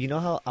hypnotism. Well, you know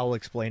how I'll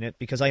explain it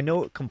because I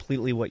know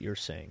completely what you're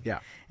saying.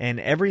 Yeah,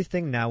 and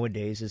everything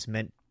nowadays is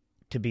meant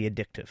to be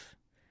addictive.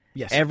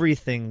 Yes.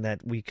 Everything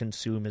that we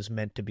consume is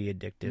meant to be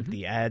addictive. Mm-hmm.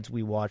 The ads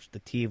we watch, the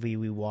TV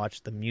we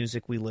watch, the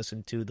music we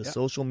listen to, the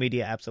social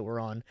media apps that we're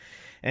on.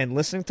 And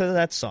listening to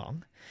that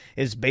song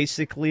is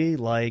basically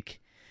like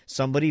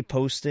somebody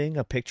posting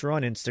a picture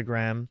on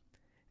Instagram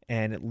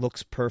and it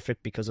looks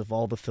perfect because of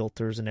all the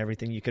filters and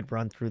everything you could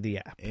run through the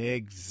app.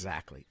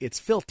 Exactly. It's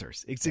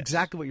filters. It's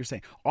exactly what you're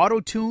saying.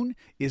 Auto-tune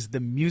is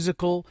the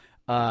musical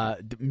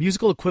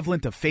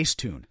equivalent of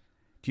Facetune.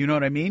 Do you know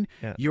what I mean?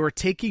 Yeah. You're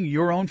taking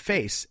your own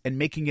face and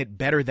making it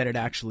better than it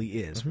actually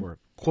is, or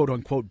quote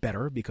unquote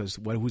better, because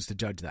who's to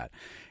judge that?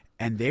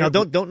 And now,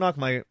 don't knock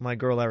my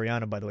girl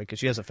Ariana, by the way, because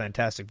she has a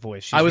fantastic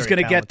voice. She's I was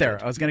going to get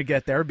there. I was going to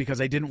get there because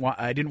I didn't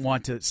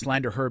want to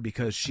slander her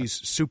because she's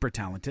super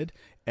talented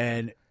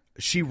and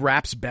she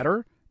raps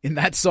better in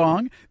that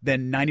song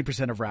than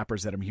 90% of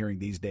rappers that I'm hearing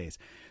these days.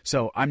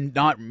 So I'm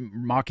not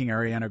mocking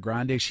Ariana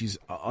Grande. She's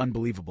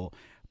unbelievable,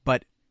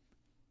 but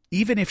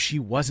even if she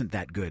wasn't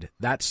that good,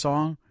 that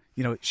song,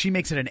 you know, she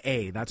makes it an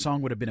A. That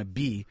song would have been a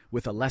B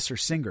with a lesser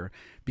singer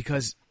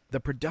because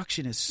the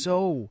production is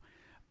so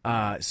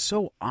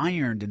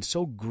ironed and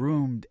so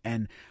groomed,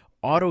 and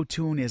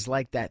auto-tune is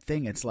like that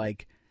thing. It's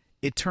like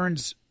it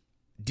turns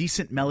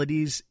decent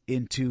melodies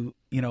into,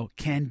 you know,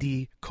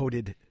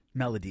 candy-coated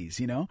melodies,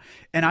 you know?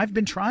 And I've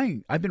been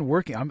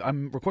working.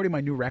 I'm recording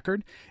my new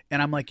record,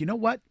 and I'm like, you know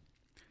what?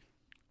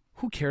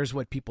 Who cares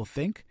what people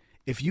think?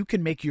 If you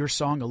can make your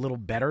song a little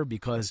better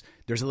because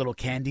there's a little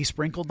candy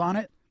sprinkled on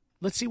it,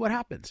 let's see what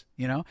happens,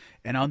 you know?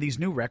 And on these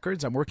new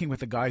records, I'm working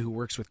with a guy who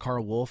works with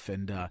Carl Wolf,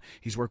 and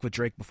he's worked with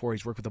Drake before.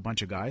 He's worked with a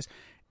bunch of guys.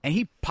 And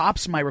he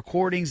pops my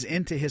recordings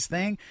into his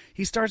thing.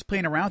 He starts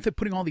playing around with it,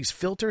 putting all these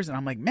filters, and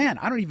I'm like, man,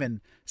 I don't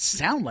even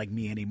sound like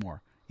me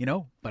anymore, you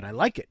know? But I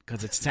like it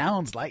because it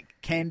sounds like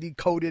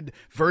candy-coated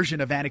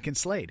version of Anakin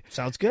Slade.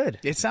 Sounds good.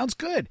 It sounds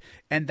good.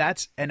 And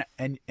that's and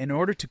in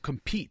order to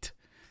compete,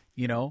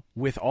 you know,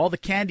 with all the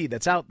candy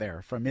that's out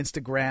there, from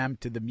Instagram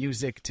to the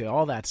music to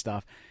all that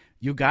stuff,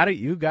 you got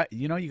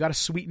to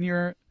sweeten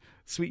your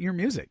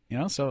music, you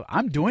know. So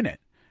I'm doing it,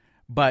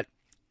 but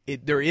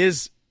there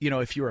is, you know,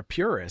 if you're a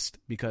purist,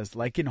 because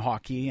like in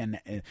hockey, and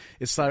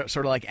it's sort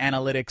of like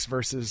analytics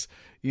versus,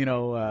 you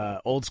know,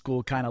 old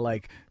school kind of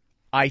like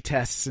eye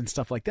tests and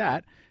stuff like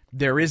that.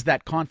 There is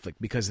that conflict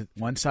because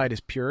one side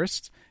is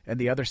purists and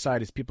the other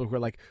side is people who are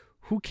like,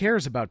 who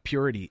cares about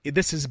purity?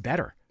 This is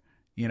better,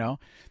 you know.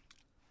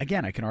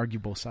 Again, I can argue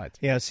both sides.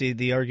 Yeah, see,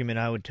 the argument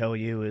I would tell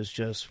you is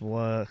just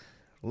look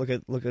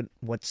at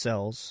what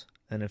sells,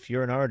 and if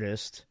you're an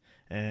artist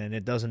and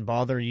it doesn't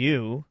bother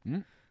you,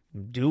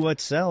 do what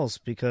sells,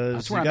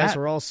 because you guys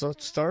are all so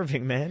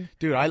starving, man.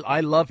 Dude, I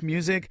love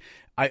music.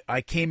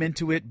 I came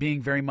into it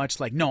being very much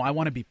like, no, I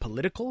want to be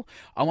political.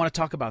 I want to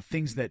talk about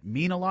things that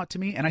mean a lot to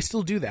me, and I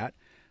still do that.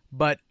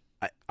 But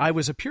I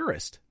was a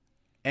purist.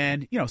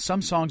 And, you know,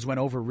 some songs went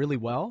over really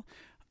well.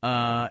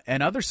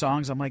 And other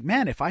songs, I'm like,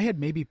 man, if I had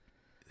maybe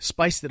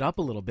spiced it up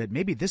a little bit,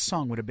 maybe this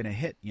song would have been a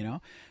hit, you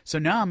know? So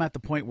now I'm at the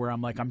point where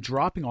I'm like, I'm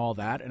dropping all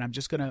that, and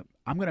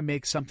I'm gonna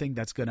make something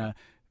that's gonna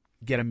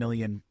get 1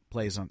 million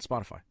plays on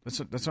Spotify. That's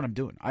what I'm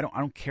doing. I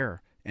don't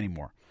care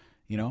anymore,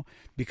 you know?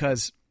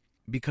 Because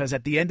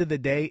at the end of the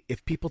day,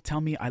 if people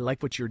tell me I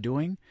like what you're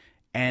doing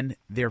and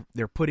they're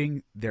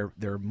putting their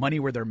money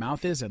where their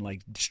mouth is and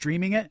like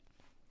streaming it,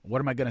 what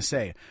am I going to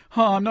say?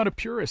 I'm not a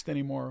purist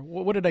anymore.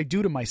 What did I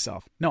do to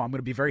myself? No, I'm going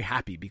to be very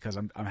happy because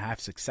I'm half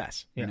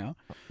success, you know?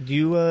 Do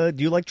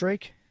you like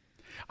Drake?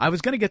 I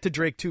was going to get to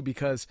Drake too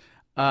because,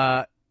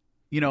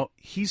 you know,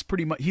 he's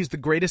the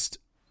greatest.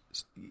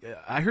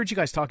 I heard you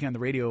guys talking on the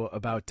radio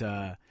about.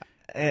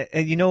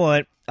 And you know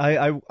what?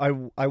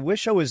 I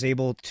wish I was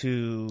able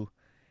to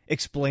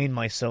explain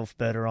myself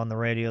better on the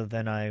radio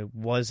than I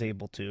was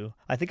able to.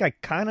 I think I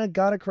kind of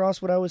got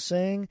across what I was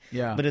saying.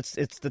 Yeah. But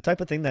it's the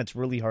type of thing that's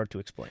really hard to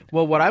explain.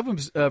 Well, what I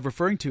was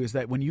referring to is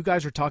that when you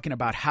guys were talking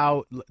about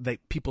how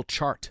people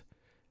chart,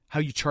 how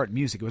you chart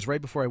music, it was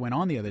right before I went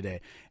on the other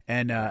day,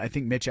 and I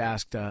think Mitch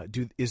asked,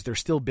 "Is there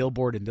still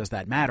Billboard, and does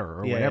that matter,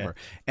 or whatever?"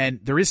 Yeah. And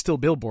there is still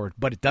Billboard,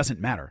 but it doesn't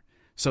matter.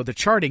 So the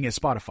charting is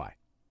Spotify.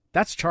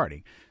 That's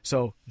charting.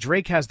 So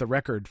Drake has the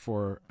record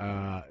for,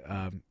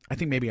 I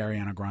think maybe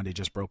Ariana Grande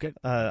just broke it.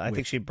 I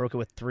think she broke it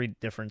with 3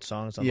 different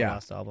songs on the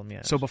last album.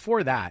 Yeah. So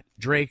before that,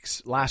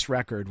 Drake's last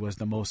record was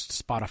the most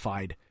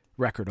Spotified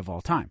record of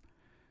all time.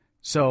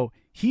 So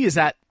he is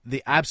at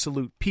the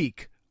absolute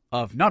peak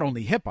of not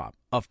only hip-hop,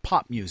 of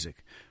pop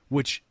music,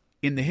 which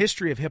in the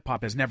history of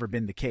hip-hop has never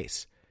been the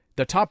case.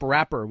 The top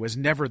rapper was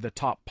never the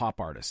top pop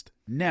artist.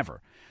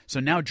 Never. So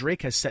now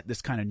Drake has set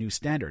this kind of new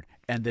standard.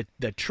 And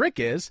the trick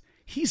is,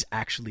 he's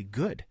actually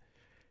good.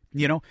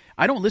 You know,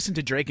 I don't listen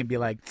to Drake and be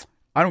like,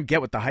 I don't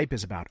get what the hype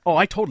is about. Oh,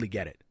 I totally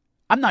get it.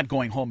 I'm not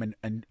going home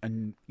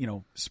and you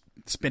know,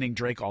 spinning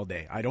Drake all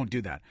day. I don't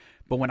do that.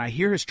 But when I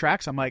hear his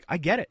tracks, I'm like, I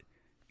get it.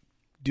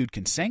 Dude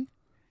can sing.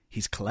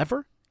 He's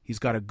clever. He's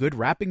got a good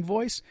rapping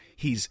voice.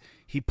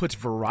 He puts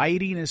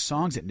variety in his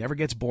songs. It never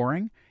gets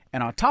boring.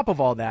 And on top of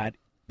all that,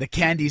 the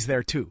candy's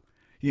there too.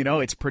 You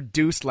know, it's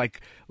produced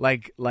like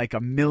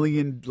 $1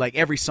 million, like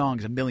every song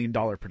is $1 million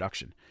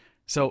production.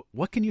 So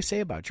what can you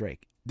say about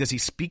Drake? Does he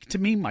speak to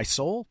me, my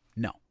soul?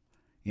 No.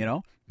 You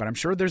know, but I'm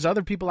sure there's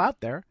other people out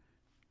there.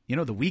 You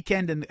know, The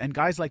Weeknd and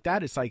guys like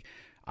that. It's like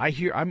I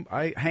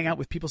hang out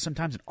with people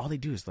sometimes and all they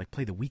do is like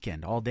play The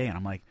Weeknd all day. And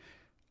I'm like,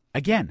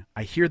 again,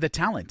 I hear the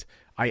talent.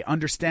 I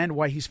understand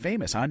why he's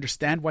famous. I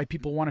understand why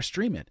people want to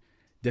stream it.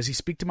 Does he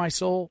speak to my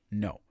soul?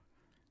 No.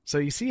 So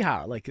you see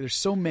how, like, there's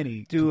so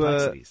many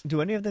complexities.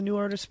 Do any of the new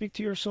artists speak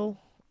to your soul?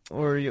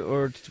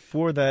 Or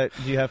for that,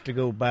 do you have to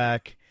go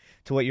back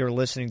to what you're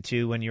listening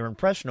to when you're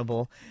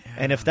impressionable? Yeah.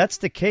 And if that's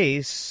the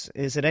case,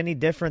 is it any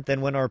different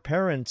than when our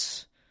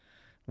parents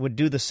would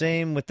do the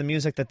same with the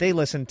music that they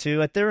listened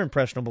to at their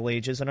impressionable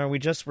ages? And are we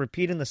just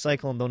repeating the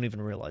cycle and don't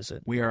even realize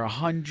it? We are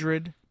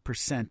 100%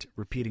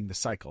 repeating the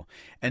cycle.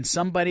 And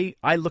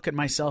I look at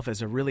myself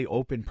as a really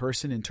open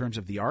person in terms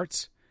of the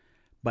arts,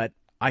 but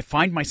I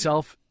find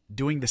myself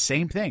doing the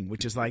same thing,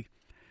 which is like,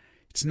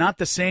 it's not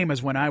the same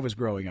as when I was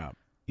growing up.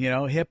 You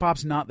know,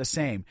 hip-hop's not the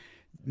same.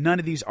 None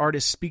of these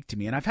artists speak to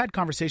me. And I've had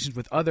conversations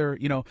with other,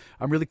 you know,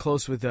 I'm really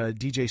close with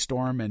DJ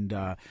Storm and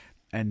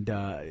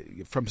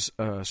from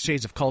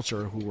Shades of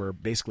Culture, who were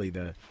basically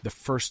the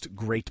first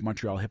great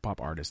Montreal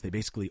hip-hop artists. They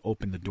basically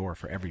opened the door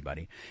for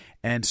everybody.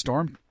 And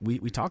Storm, we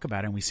talk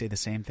about it and we say the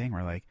same thing.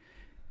 We're like,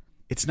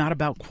 it's not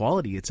about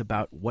quality. It's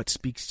about what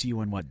speaks to you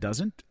and what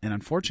doesn't. And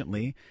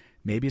unfortunately,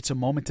 maybe it's a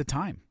moment of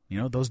time. You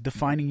know, those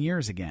defining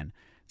years again.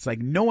 It's like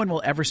no one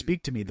will ever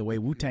speak to me the way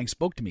Wu-Tang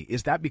spoke to me.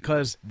 Is that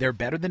because they're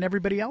better than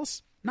everybody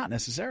else? Not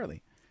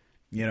necessarily.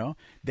 You know,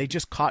 they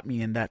just caught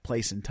me in that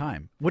place and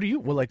time.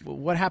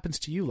 What happens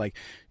to you? Like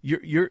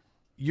you're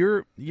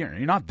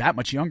not that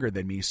much younger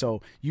than me,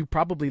 so you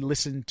probably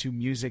listen to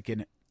music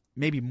and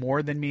maybe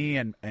more than me,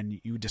 and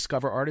you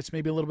discover artists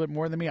maybe a little bit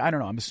more than me. I don't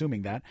know. I'm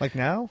assuming that. Like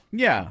now?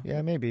 Yeah.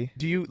 Yeah, maybe.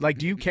 Do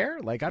you care?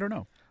 Like, I don't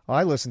know. Well,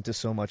 I listen to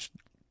so much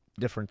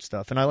different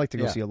stuff, and I like to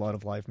go see a lot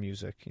of live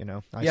music. You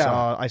know,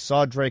 I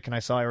saw Drake and I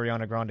saw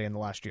Ariana Grande in the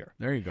last year.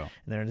 There you go. And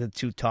they're the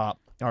 2 top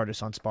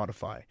artists on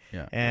Spotify.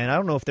 Yeah. And I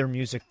don't know if their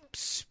music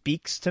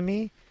speaks to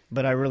me,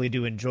 but I really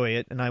do enjoy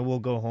it, and I will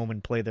go home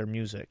and play their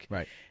music.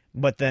 Right.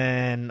 But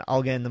then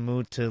I'll get in the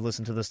mood to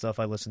listen to the stuff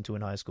I listened to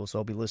in high school. So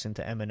I'll be listening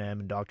to Eminem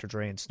and Dr.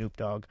 Dre and Snoop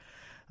Dogg.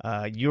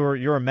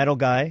 You're a metal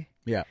guy.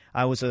 Yeah.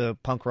 I was a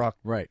punk rock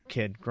right.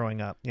 kid growing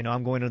up. You know,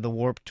 I'm going to the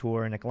Warped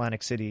Tour in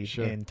Atlantic City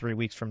in 3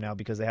 weeks from now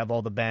because they have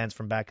all the bands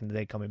from back in the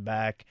day coming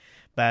back.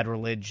 Bad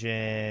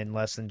Religion,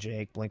 Less Than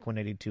Jake,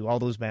 Blink-182. All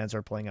those bands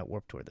are playing at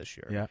Warped Tour this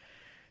year. Yeah.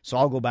 So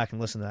I'll go back and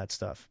listen to that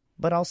stuff.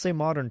 But I'll say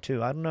modern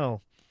too. I don't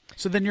know.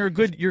 So then you're a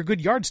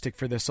good yardstick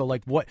for this. So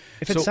like what?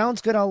 If it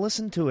sounds good, I'll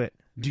listen to it.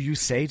 Do you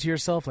say to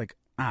yourself like,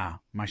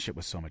 my shit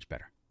was so much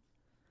better?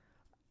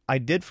 I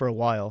did for a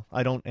while.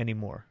 I don't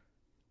anymore.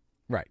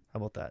 Right. How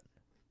about that?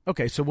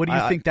 Okay, so what do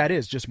you think that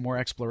is? Just more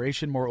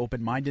exploration, more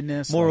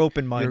open-mindedness? More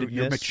open-mindedness.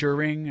 You're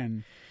maturing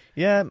and...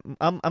 Yeah,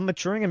 I'm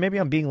maturing, and maybe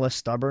I'm being less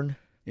stubborn.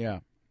 Yeah.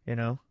 You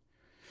know?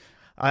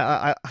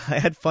 I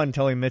had fun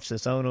telling Mitch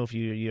this. I don't know if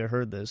you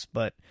heard this,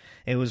 but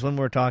it was when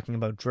we were talking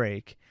about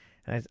Drake.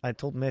 And I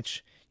told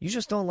Mitch, you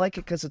just don't like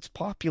it because it's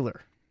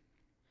popular.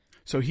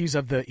 So he's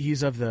of the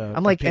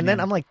I'm like, opinion. and then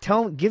I'm like,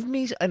 give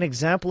me an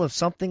example of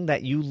something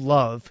that you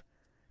love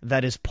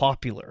that is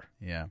popular.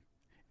 Yeah.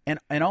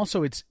 And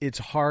also it's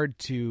hard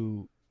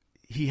to...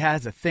 He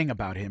has a thing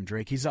about him,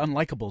 Drake. He's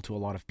unlikable to a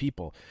lot of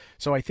people.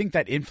 So I think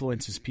that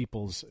influences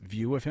people's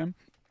view of him.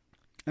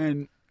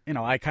 And, you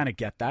know, I kind of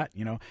get that.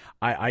 You know,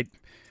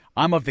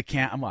 I'm of the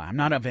camp. I'm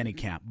not of any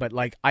camp, but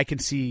like I can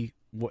see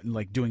what,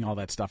 like doing all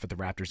that stuff at the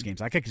Raptors games.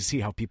 Like I can see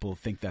how people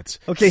think that's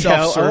okay.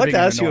 Yeah, I want to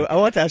ask you. annoying. I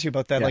want to ask you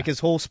about that. Yeah. Like his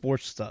whole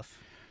sports stuff.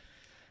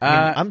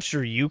 I mean, I'm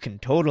sure you can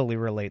totally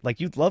relate. Like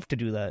you'd love to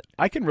do that.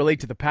 I can relate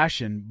to the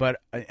passion,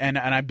 but and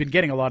I've been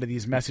getting a lot of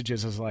these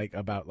messages as like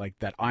about like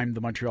that I'm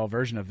the Montreal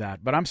version of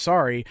that. But I'm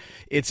sorry,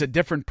 it's a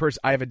different person.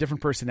 I have a different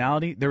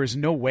personality. There is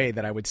no way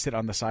that I would sit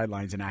on the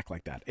sidelines and act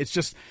like that. It's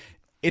just,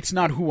 it's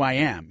not who I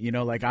am. You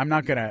know, like I'm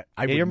not gonna.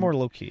 You're more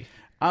low key.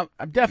 I'm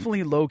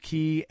definitely low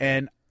key,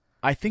 and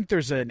I think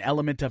there's an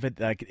element of it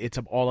like it's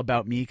all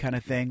about me kind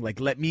of thing. Like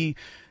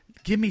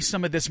give me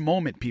some of this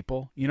moment,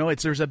 people. You know,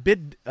 there's a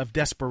bit of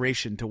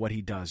desperation to what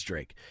he does,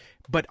 Drake.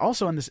 But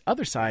also on this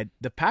other side,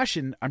 the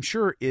passion, I'm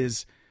sure,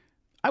 is,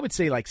 I would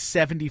say like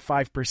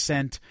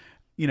 75%,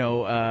 you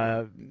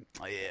know,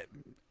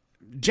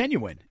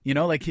 genuine. You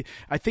know, like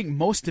I think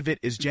most of it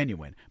is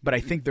genuine. But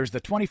I think there's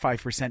the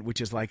 25%, which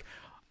is like,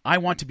 I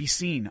want to be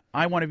seen.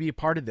 I want to be a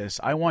part of this.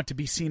 I want to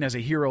be seen as a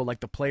hero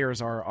like the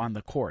players are on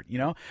the court. You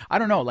know, I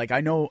don't know. Like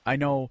I know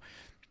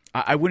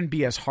I wouldn't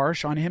be as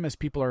harsh on him as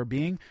people are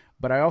being,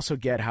 but I also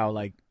get how,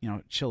 like, you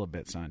know, chill a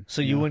bit, son.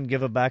 So you wouldn't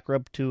give a back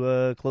rub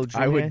to Claude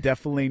Julien? I would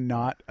definitely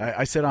not.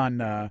 I said on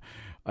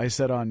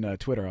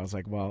Twitter, I was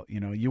like, well, you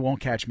know, you won't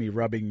catch me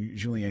rubbing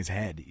Julien's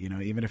head, you know,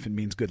 even if it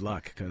means good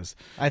luck. Cause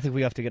I think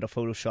we have to get a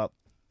Photoshop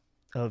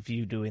of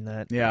you doing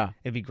that. Yeah.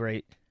 It'd be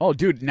great. Oh,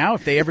 dude, now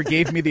if they ever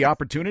gave me the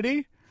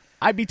opportunity,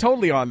 I'd be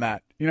totally on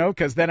that, you know,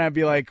 because then I'd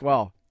be like,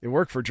 well, it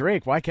worked for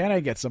Drake. Why can't I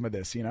get some of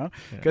this, you know?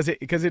 Because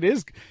it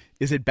is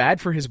it bad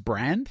for his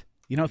brand?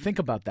 You know, think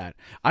about that.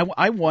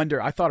 I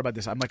wonder, I thought about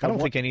this. I'm like, I don't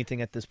think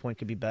anything at this point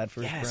could be bad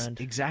for his brand.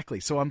 Exactly.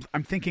 So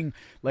I'm thinking,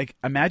 like,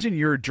 imagine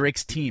you're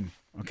Drake's team,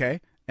 okay?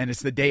 And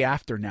it's the day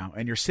after now,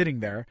 and you're sitting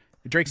there.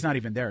 Drake's not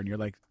even there, and you're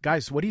like,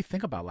 guys, what do you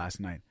think about last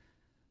night?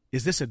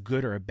 Is this a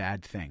good or a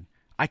bad thing?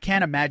 I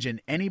can't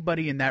imagine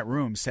anybody in that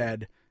room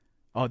said,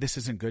 oh, this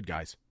isn't good,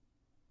 guys.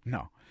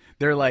 No.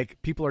 They're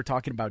like, people are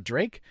talking about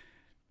Drake.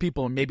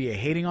 People maybe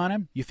hating on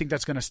him. You think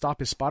that's going to stop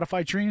his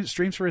Spotify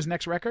streams for his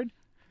next record?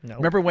 No.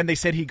 Remember when they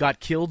said he got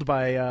killed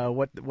by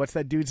what's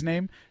that dude's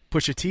name?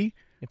 Pusha T?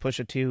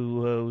 Pusha T,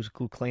 who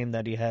claimed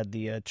that he had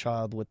the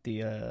child with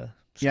the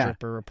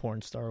stripper or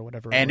porn star or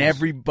whatever. And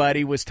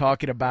everybody was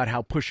talking about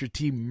how Pusha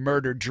T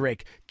murdered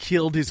Drake,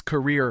 killed his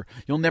career.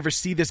 You'll never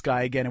see this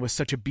guy again. It was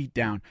such a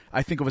beatdown.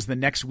 I think it was the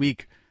next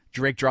week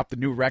Drake dropped the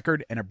new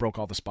record and it broke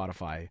all the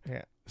Spotify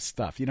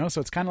stuff. You know, so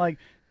it's kind of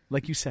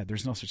like you said,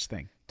 there's no such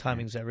thing.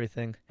 Timing's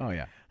everything. Oh,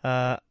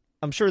 yeah.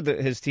 I'm sure that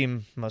his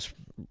team must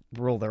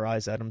roll their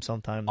eyes at him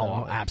sometime.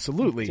 Oh,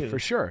 absolutely, Dude. for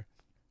sure.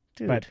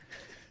 Dude.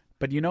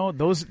 But you know,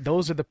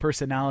 those are the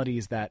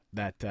personalities that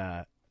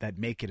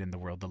make it in the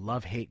world, the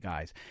love-hate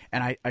guys.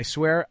 And I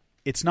swear,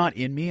 it's not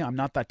in me. I'm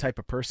not that type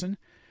of person.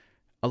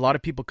 A lot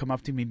of people come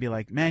up to me and be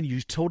like, man, you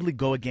totally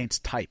go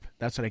against type.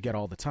 That's what I get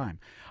all the time.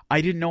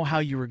 I didn't know how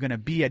you were going to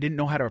be. I didn't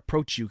know how to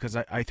approach you because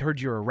I heard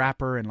you're a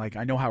rapper and like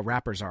I know how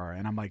rappers are.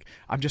 And I'm like,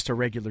 I'm just a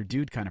regular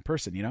dude kind of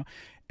person, you know?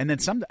 And then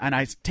and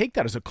I take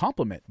that as a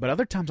compliment. But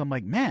other times I'm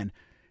like, man,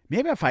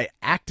 maybe if I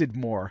acted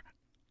more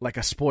like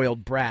a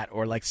spoiled brat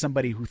or like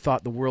somebody who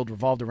thought the world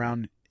revolved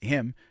around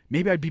him,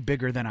 maybe I'd be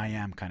bigger than I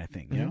am kind of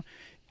thing, you know?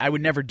 I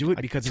would never do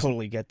it because I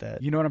totally get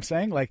that. You know what I'm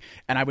saying? Like,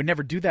 and I would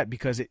never do that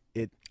because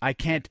I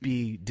can't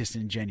be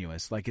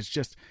disingenuous. Like, it's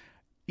just,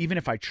 even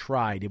if I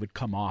tried, it would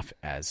come off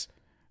as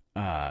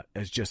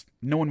just,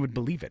 no one would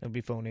believe it. It'd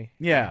be phony.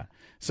 Yeah.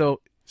 So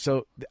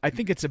I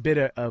think it's a bit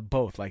of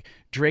both. Like,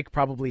 Drake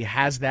probably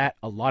has a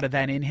lot of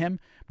that in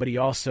him, but he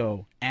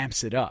also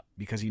amps it up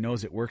because he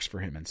knows it works for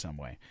him in some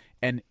way.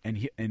 And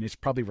it's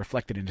probably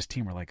reflected in his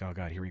team. We're like, oh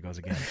God, here he goes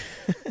again.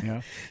 You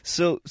know?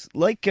 So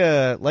like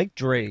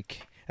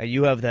Drake,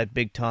 you have that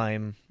big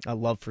time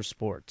love for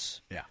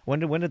sports. Yeah. When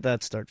did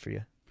that start for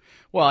you?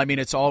 Well, I mean,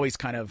 it's always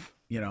kind of,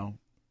 you know,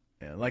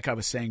 like I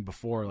was saying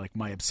before, like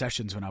my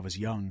obsessions when I was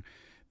young,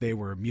 they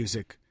were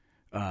music,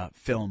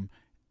 film,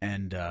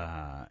 and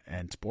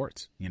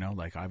sports. You know,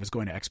 like I was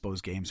going to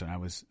Expos games when I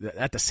was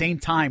at the same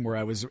time where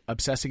I was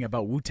obsessing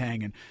about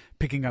Wu-Tang and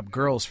picking up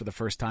girls for the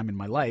first time in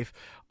my life.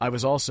 I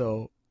was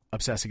also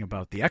obsessing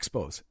about the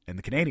Expos and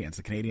the Canadians.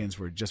 The Canadians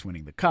were just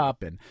winning the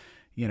cup, and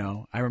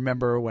I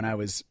remember when I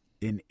was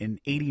in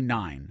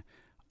 '89,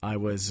 I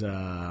went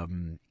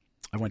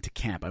to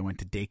camp. I went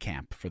to day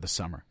camp for the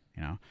summer,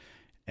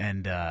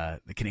 and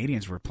the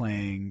Canadians were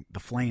playing the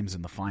Flames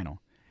in the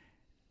final,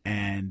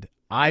 and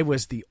I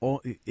was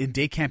in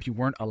day camp. You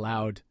weren't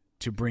allowed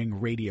to bring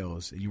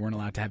radios. You weren't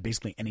allowed to have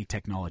basically any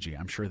technology.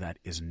 I'm sure that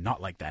is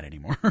not like that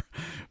anymore.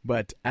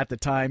 But at the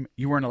time,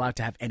 you weren't allowed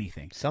to have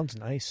anything. Sounds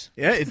nice.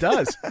 Yeah, it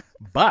does.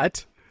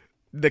 But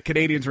the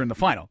Canadians were in the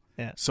final.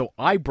 Yeah. So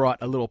I brought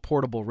a little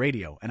portable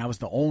radio, and I was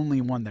the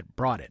only one that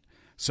brought it.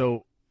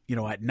 So,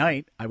 at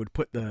night, I would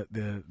put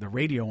the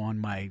radio on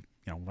my,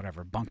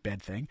 whatever, bunk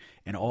bed thing,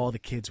 and all the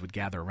kids would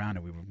gather around,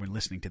 and we were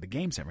listening to the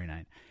games every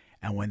night.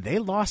 And when they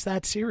lost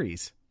that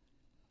series,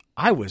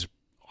 I was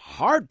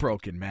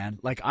heartbroken, man.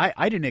 Like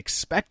I didn't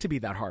expect to be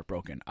that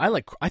heartbroken.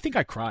 I think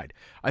I cried.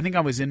 I think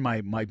I was in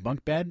my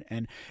bunk bed,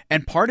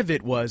 and part of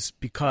it was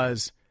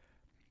because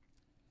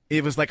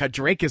it was like a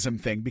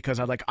Drakeism thing, because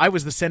I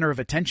was the center of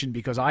attention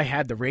because I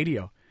had the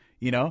radio,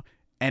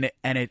 and it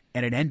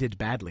ended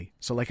badly.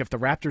 So like if the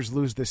Raptors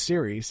lose this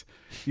series,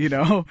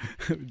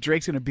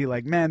 Drake's gonna be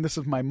like, man, this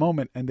is my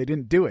moment, and they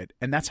didn't do it.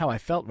 And that's how I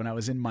felt when I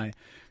was in my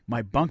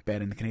bunk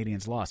bed and the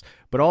Canadians lost.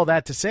 But all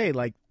that to say,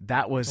 like,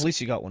 that was, at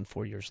least you got one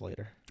 4 years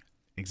later.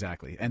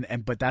 Exactly. And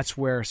that's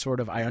where sort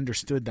of I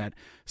understood that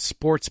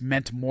sports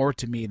meant more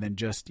to me than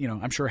just,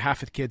 I'm sure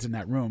half of the kids in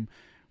that room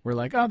were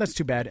like, oh, that's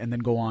too bad, and then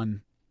go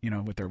on,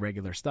 with their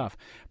regular stuff.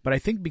 But I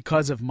think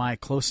because of my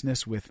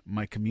closeness with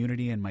my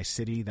community and my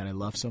city that I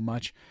love so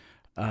much,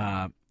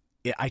 I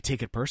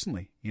take it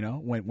personally.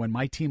 When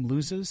my team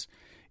loses,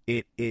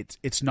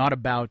 it's not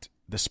about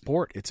the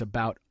sport. It's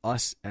about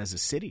us as a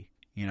city.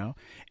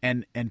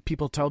 And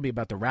people tell me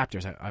about the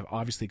Raptors. I've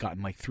obviously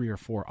gotten like 3 or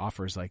 4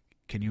 offers, like,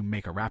 can you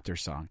make a Raptors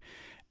song?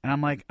 And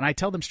I'm like, and I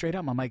tell them straight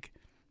up, I'm like,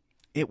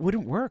 it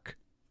wouldn't work.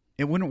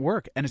 It wouldn't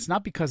work. And it's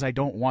not because I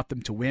don't want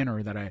them to win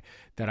or that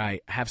I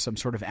have some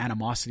sort of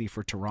animosity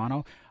for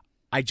Toronto.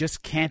 I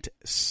just can't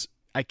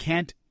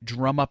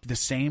drum up the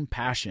same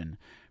passion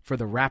for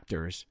the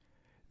Raptors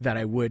that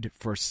I would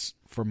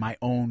for my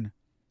own,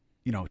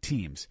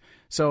 teams.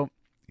 So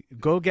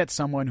go get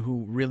someone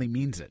who really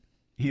means it.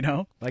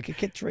 Like you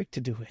get Drake to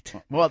do it.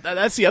 Well,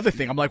 that's the other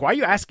thing. I'm like, why are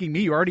you asking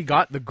me? You already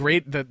got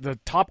the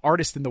top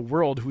artist in the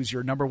world who's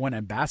your number one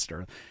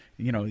ambassador.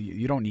 You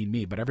don't need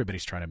me, but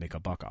everybody's trying to make a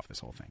buck off this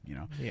whole thing,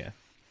 Yeah.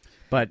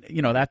 But,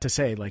 that to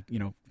say, like,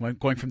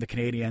 going from the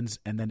Canadians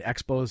and then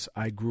Expos,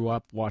 I grew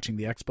up watching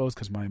the Expos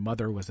because my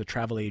mother was the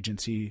travel agent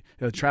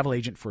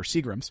for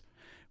Seagram's,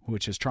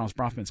 which is Charles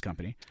Bronfman's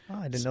company. Oh,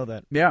 I didn't know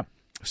that. Yeah.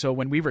 So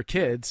when we were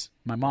kids,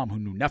 my mom, who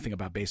knew nothing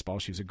about baseball,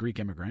 she was a Greek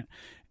immigrant,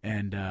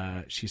 and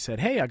she said,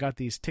 "Hey, I got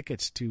these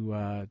tickets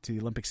to the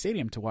Olympic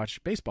Stadium to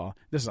watch baseball."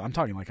 I'm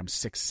talking like I'm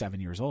 6,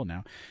 7 years old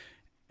now,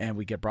 and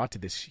we get brought to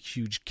this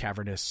huge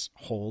cavernous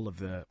hole of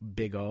the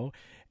Big O,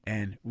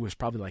 and it was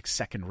probably like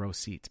second row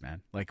seats,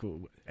 man. Like,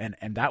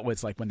 and that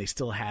was like when they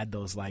still had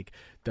those like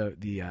the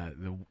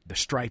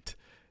striped,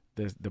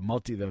 the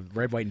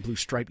red, white, and blue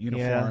striped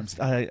uniforms.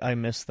 Yeah, I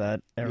miss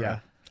that era. Yeah.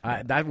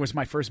 That was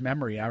my first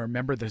memory. I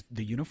remember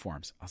the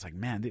uniforms. I was like,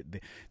 man,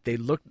 they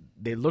looked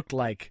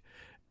like,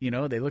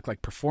 they look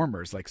like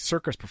performers, like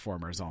circus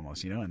performers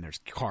almost, and there's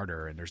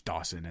Carter and there's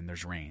Dawson and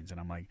there's Raines. And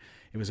I'm like,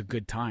 it was a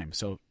good time.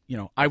 So,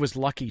 I was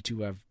lucky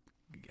to have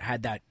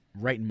had that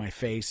right in my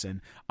face.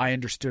 And I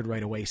understood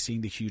right away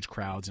seeing the huge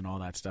crowds and all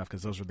that stuff,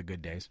 because those were the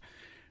good days.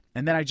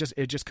 And then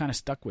it just kind of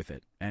stuck with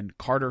it. And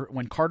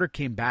when Carter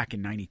came back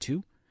in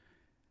 92,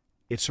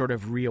 it sort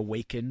of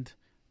reawakened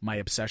my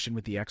obsession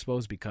with the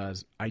Expos,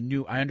 because I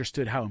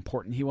understood how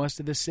important he was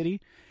to this city,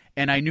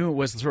 and I knew it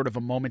was sort of a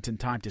moment in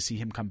time to see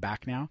him come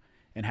back now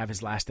and have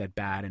his last at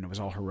bat, and it was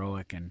all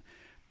heroic, and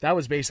that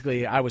was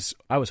basically I was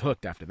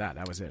hooked after that.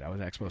 That was it. I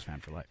was an Expos fan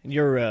for life.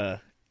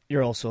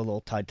 You're also a little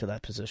tied to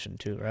that position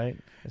too, right?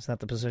 Is that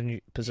the position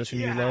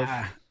you love?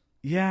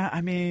 Yeah,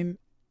 I mean,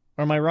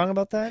 or am I wrong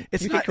about that?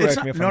 It's you not. Can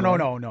correct me if I'm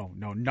wrong.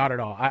 No, not at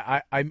all.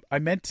 I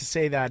meant to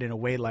say that in a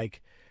way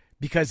like,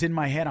 because in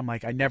my head I'm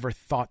like, I never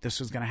thought this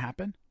was going to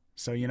happen.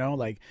 So,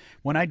 like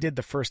when I did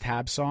the first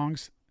Habs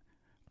songs,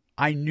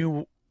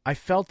 I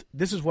felt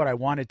this is what I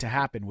wanted to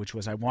happen, which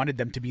was I wanted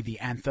them to be the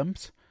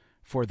anthems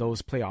for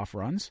those playoff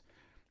runs.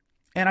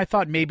 And I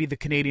thought maybe the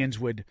Canadians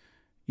would,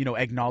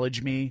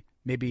 acknowledge me,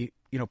 maybe,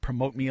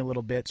 promote me a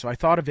little bit. So I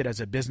thought of it as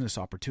a business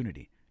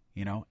opportunity,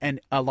 and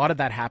a lot of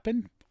that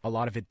happened. A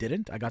lot of it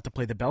didn't. I got to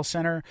play the Bell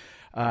Center.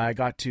 I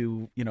got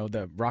to,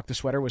 the Rock the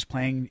Sweater was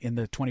playing in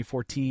the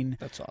 2014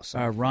 That's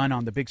awesome. Run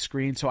on the big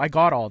screen. So I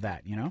got all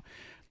that,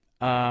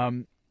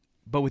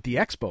 But with the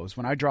Expos,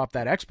 when I dropped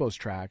that Expos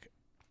track,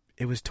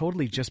 it was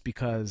totally just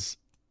because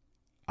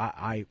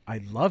I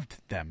loved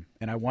them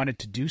and I wanted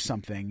to do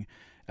something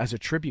as a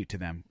tribute to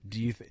them.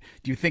 Do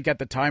you think at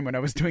the time when I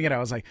was doing it, I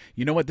was like,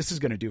 you know what this is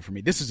going to do for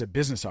me? This is a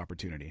business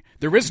opportunity.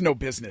 There is no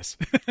business.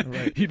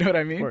 Right. You know what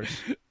I mean? Of course.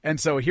 And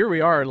so here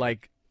we are,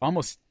 like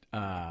almost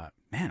 10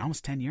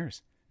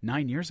 years.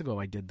 9 years ago,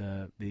 I did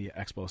the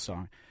Expos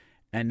song.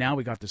 and now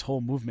we got this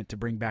whole movement to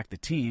bring back the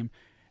team.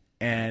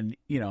 And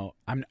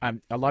I'm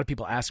a lot of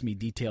people ask me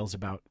details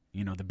about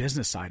the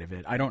business side of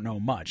it. I don't know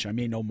much. I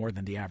may know more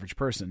than the average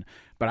person,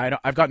 but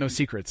I've got no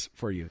secrets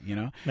for you.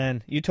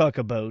 Man, you talk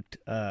about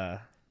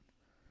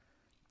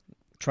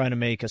trying to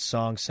make a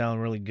song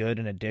sound really good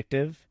and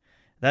addictive.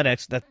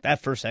 That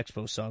first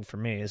Expo song for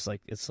me is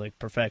it's like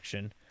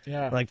perfection.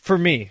 Yeah. Like for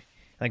me,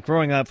 like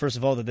growing up, first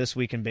of all, the This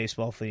Week in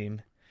Baseball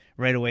theme,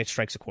 right away it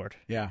strikes a chord.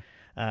 Yeah.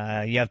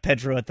 You have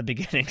Pedro at the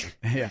beginning,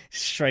 Yeah.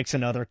 strikes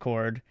another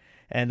chord,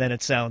 and then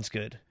it sounds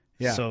good.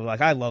 Yeah. So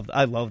like I love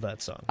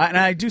that song. And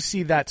I do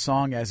see that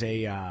song as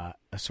a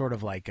sort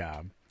of like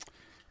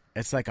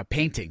it's like a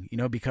painting,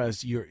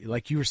 because you're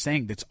like you were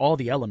saying, that's all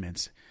the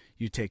elements.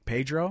 You take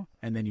Pedro,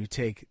 and then you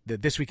take the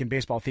This Week in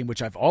Baseball theme,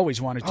 which I've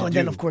always wanted to do. And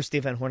then of course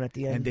Dave Van Horn at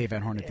the end. And Dave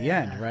Van Horn at the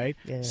end, right?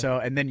 Yeah. So,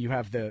 and then you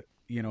have the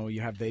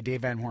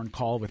Dave Van Horn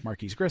call with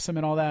Marquise Grissom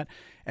and all that.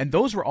 And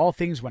those were all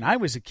things when I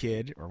was a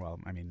kid, or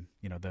well, I mean,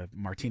 the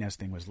Martinez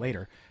thing was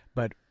later,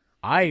 but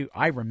I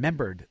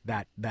remembered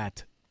that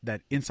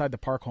Inside the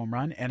Park home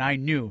run, and I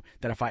knew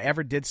that if I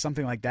ever did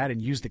something like that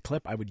and used the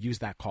clip, I would use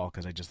that call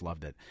because I just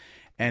loved it.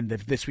 And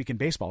This Week in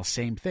Baseball,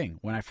 same thing.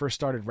 When I first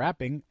started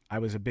rapping, I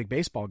was a big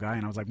baseball guy,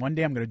 and I was like, one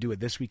day I'm going to do a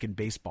This Week in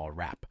Baseball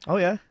rap. Oh,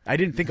 yeah? I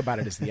didn't think about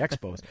it as the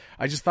Expos.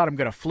 I just thought I'm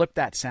going to flip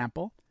that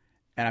sample,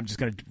 and I'm just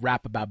going to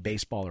rap about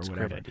baseball or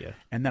whatever. Great idea.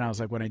 And then I was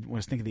like, when I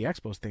was thinking of the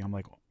Expos thing, I'm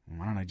like,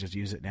 why don't I just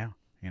use it now?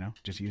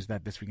 Just use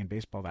that This Week in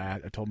Baseball. I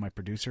told my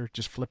producer,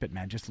 just flip it,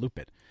 man. Just loop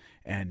it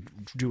and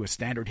do a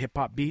standard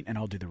hip-hop beat, and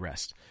I'll do the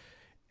rest.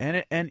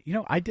 And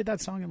I did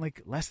that song in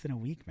like less than a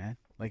week, man.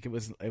 Like it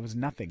was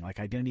nothing. Like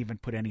I didn't even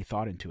put any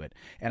thought into it.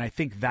 And I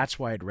think that's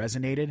why it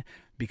resonated,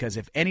 because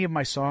if any of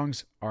my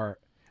songs are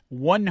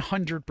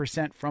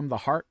 100% from the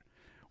heart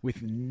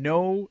with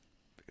no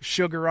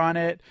sugar on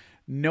it,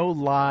 no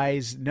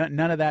lies, none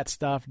of that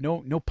stuff,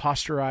 no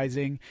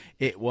posturizing,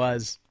 it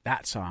was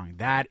that song.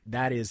 That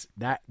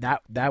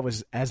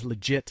was as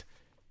legit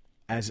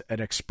as an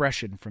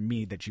expression from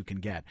me that you can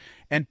get.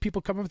 And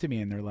people come up to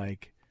me and they're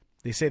like,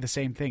 they say the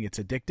same thing. It's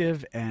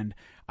addictive, and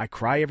I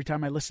cry every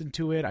time I listen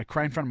to it. I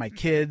cry in front of my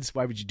kids.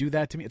 Why would you do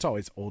that to me? It's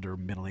always older,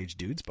 middle-aged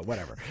dudes, but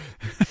whatever.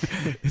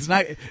 It's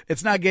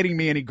not getting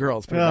me any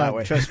girls, put it that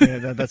way. Trust me,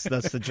 that's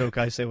the joke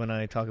I say when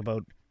I talk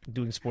about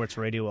doing sports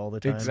radio all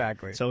the time.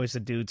 Exactly. It's always the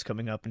dudes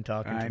coming up and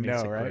talking to I me. know,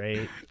 It's like, right?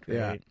 Great.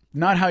 Yeah.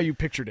 Not how you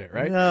pictured it,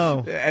 right?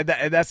 No. And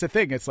that's the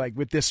thing. It's like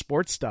with this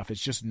sports stuff,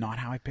 it's just not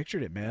how I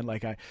pictured it, man.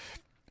 Like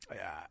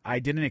I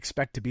didn't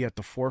expect to be at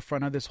the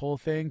forefront of this whole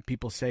thing.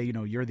 People say,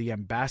 you're the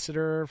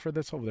ambassador for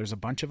this whole. There's a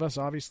bunch of us,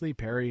 obviously.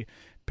 Perry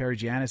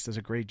Giannis does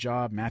a great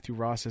job. Matthew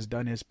Ross has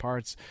done his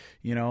parts,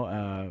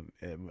 and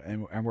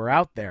we're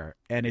out there.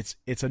 And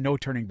it's a no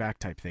turning back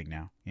type thing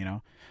now.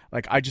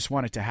 Like I just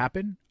want it to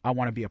happen. I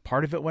want to be a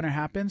part of it when it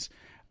happens.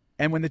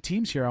 And when the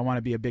team's here, I want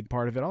to be a big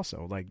part of it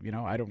also. Like,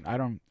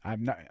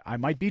 I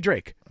might be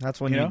Drake. That's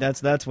when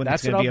that's when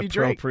it's going to be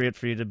appropriate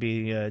for you to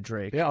be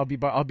Drake. Yeah,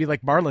 I'll be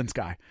like Marlins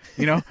guy.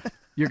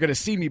 You're going to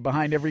see me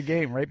behind every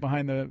game, right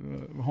behind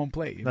the home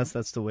plate.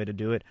 That's the way to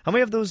do it. How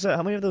many of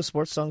those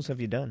sports songs have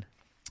you done?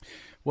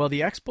 Well,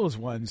 the Expos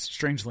ones,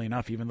 strangely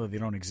enough, even though they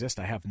don't exist,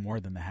 I have more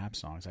than the Hab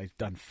songs. I've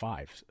done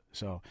 5.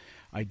 So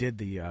I did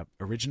the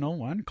original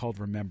one called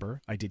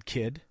Remember. I did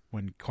Kid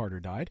when Carter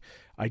died.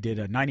 I did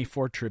a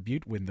 94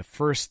 tribute when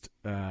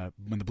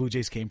the Blue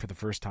Jays came for the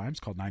first time. It's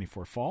called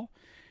 94 Fall.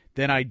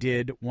 Then I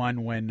did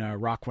one when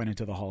Rock went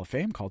into the Hall of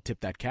Fame called Tip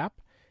That Cap.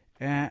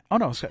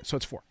 So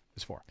it's 4.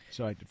 It's 4.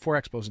 So I did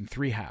 4 Expos and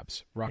 3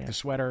 Habs. Rock the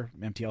Sweater,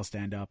 MTL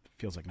Stand Up,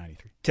 Feels Like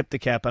 93. Tip the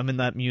Cap. I'm in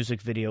that music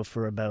video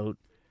for about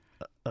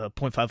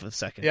 0.5 of a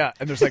second. Yeah,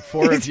 and there's like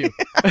 4 of you.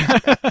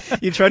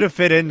 You try to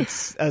fit in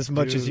as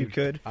much as you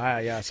could.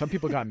 Yeah, some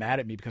people got mad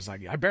at me because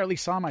I barely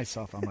saw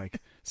myself. I'm like,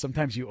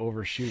 sometimes you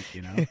overshoot,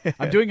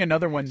 I'm doing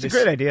another one. It's a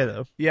great idea,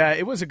 though. Yeah,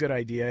 it was a good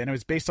idea, and it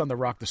was based on the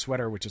Rock the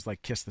Sweater, which is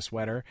like Kiss the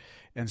Sweater.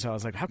 And so I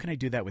was like, how can I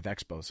do that with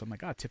Expos? So I'm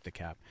like, Tip the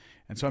Cap.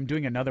 And so I'm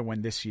doing another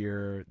one this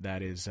year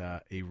that is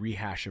a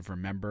rehash of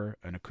Remember,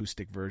 an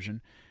acoustic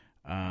version.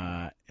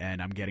 And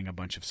I'm getting a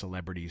bunch of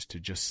celebrities to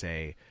just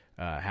say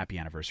happy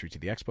anniversary to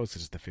the Expos.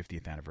 This is the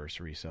 50th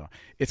anniversary. So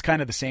it's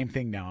kind of the same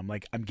thing now.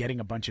 I'm getting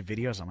a bunch of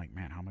videos. I'm like,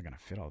 man, how am I going to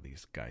fit all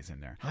these guys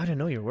in there? I didn't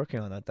know you were working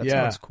on that. That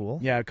sounds cool.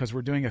 Yeah, because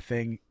we're doing a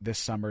thing this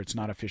summer. It's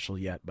not official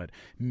yet, but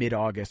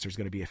mid-August there's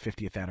going to be a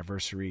 50th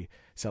anniversary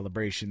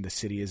celebration. The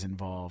city is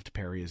involved.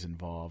 Perry is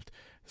involved.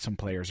 Some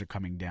players are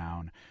coming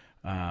down.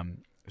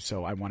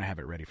 So I want to have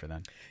it ready for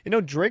then.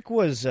 Drake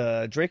was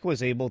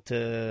able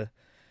to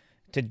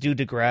do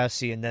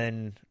Degrassi and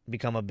then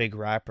become a big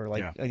rapper.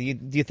 Like, do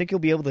you think you'll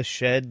be able to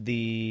shed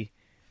the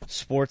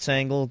sports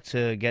angle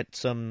to get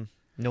some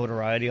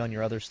notoriety on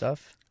your other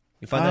stuff?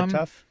 You find that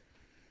tough?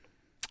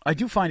 I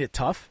do find it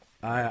tough.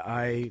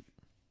 I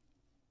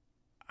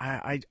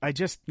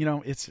just,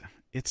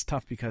 it's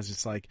tough because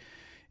it's like.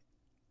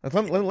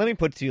 Let me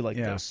put it to you like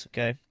this,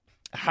 okay?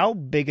 How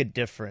big a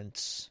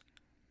difference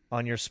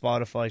on your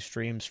Spotify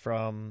streams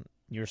from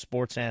your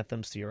sports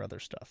anthems to your other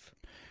stuff?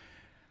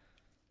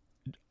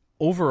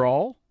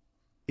 Overall,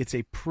 it's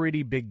a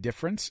pretty big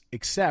difference,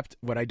 except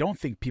what I don't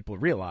think people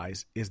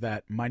realize is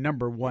that my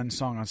number one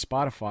song on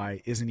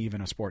Spotify isn't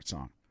even a sports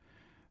song.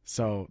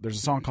 So there's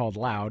a song called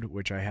Loud,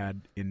 which I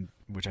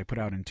put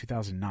out in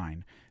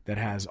 2009 that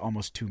has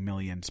almost 2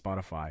 million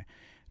Spotify.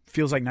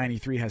 Feels Like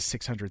 93 has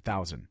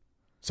 600,000.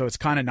 So it's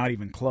kind of not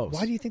even close.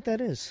 Why do you think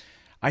that is?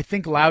 I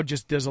think Loud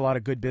just does a lot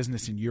of good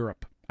business in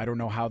Europe. I don't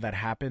know how that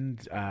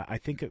happened. I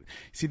think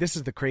this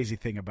is the crazy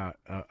thing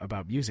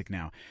about music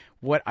now.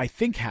 What I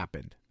think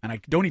happened, and I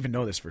don't even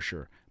know this for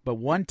sure, but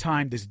one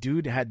time this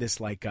dude had this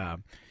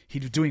he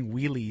was doing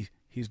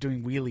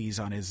wheelies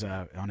on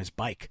his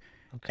bike,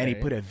 and he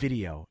put a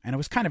video, and it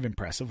was kind of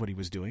impressive what he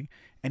was doing,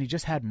 and he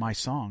just had my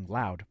song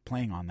Loud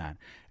playing on that,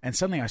 and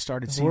suddenly I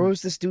started seeing. Where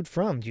was this dude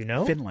from? Do you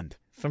know? Finland.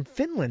 From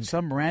Finland.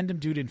 Some random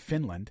dude in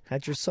Finland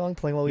had your song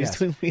playing while he was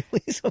doing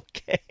wheelies.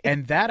 Okay.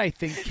 And that I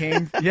think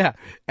came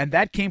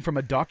came from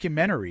a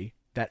documentary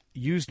that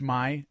used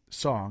my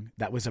song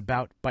that was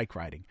about bike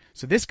riding.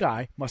 So this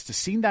guy must have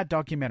seen that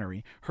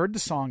documentary, heard the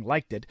song,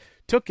 liked it,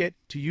 took it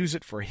to use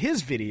it for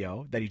his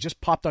video that he just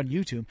popped on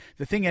YouTube.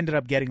 The thing ended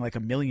up getting like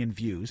 1 million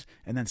views,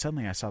 and then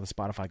suddenly I saw the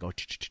Spotify go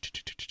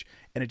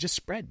and it just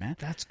spread, man.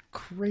 That's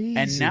crazy.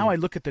 And now I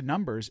look at the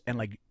numbers, and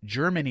like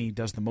Germany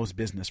does the most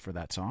business for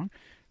that song.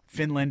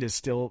 Finland is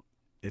still,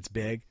 it's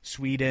big.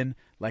 Sweden,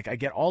 like I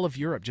get all of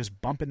Europe just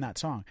bumping that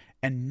song,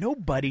 and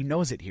nobody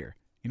knows it here.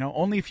 You know,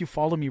 only if you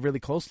follow me really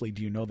closely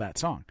do you know that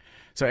song.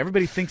 So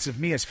everybody thinks of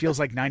me as Feels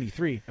Like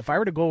 93. If I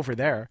were to go over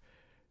there,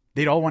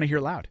 they'd all want to hear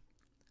Loud.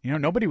 You know,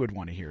 nobody would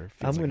want to hear.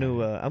 I'm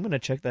gonna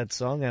check that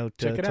song out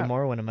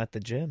tomorrow when I'm at the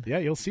gym. Yeah,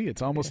 you'll see.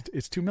 It's almost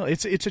it's 2 million.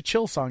 It's a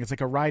chill song. It's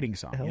like a riding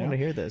song. I want to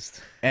hear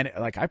this. And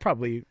like I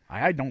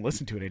don't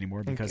listen to it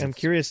anymore because I'm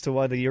curious to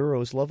why the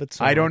Euros love it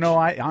so much. I don't know.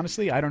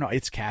 Honestly, I don't know.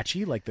 It's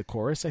catchy. Like the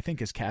chorus, I think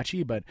is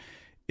catchy, but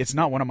it's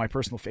not one of my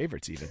personal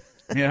favorites even.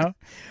 You know,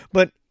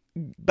 but.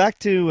 Back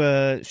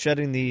to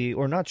shedding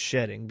not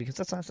shedding, because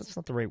that's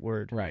not the right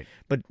word. Right.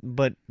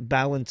 But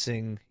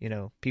balancing,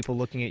 people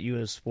looking at you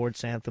as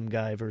sports anthem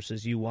guy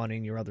versus you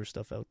wanting your other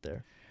stuff out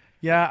there.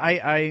 Yeah,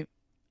 I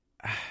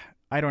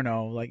don't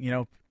know. Like,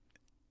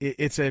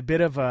 it's a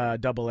bit of a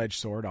double-edged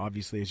sword,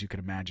 obviously, as you can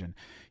imagine.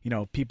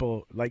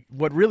 People like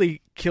what really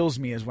kills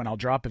me is when I'll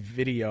drop a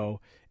video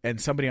and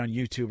somebody on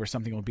YouTube or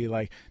something will be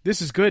like,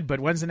 "This is good,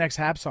 but when's the next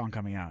Hab song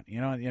coming out?"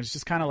 It's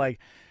just kind of like.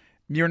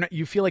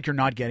 You feel like you're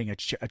not getting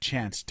a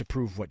chance to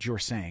prove what you're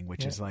saying,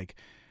 which is like,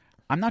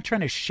 I'm not trying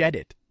to shed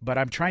it, but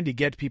I'm trying to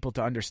get people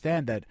to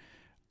understand that,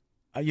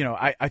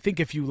 I think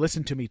if you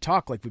listen to me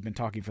talk like we've been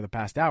talking for the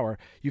past hour,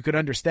 you could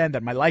understand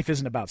that my life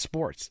isn't about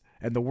sports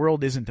and the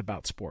world isn't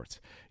about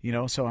sports,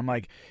 So I'm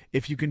like,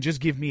 if you can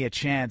just give me a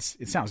chance,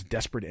 it sounds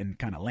desperate and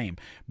kind of lame,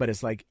 but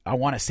it's like, I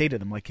want to say to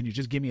them, like, can you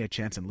just give me a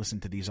chance and listen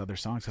to these other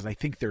songs? Because I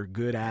think they're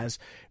good as,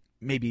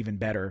 maybe even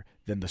better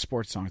than the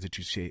sports songs that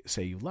you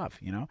say you love,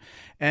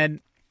 And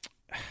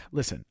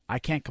listen, I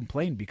can't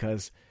complain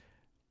because,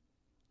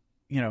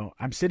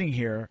 I'm sitting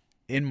here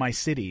in my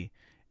city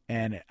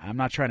and I'm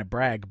not trying to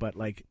brag, but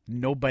like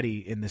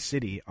nobody in the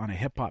city on a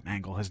hip hop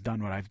angle has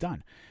done what I've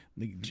done.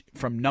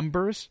 From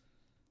numbers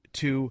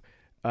to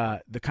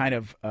the kind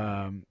of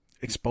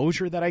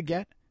exposure that I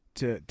get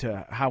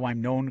to how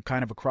I'm known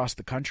kind of across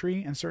the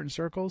country in certain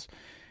circles.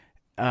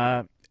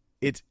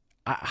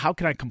 How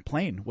can I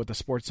complain what the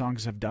sports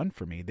songs have done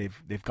for me?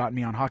 They've got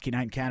me on Hockey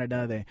Night in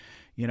Canada. They,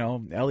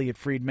 Elliot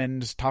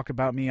Friedman's talk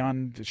about me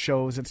on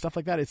shows and stuff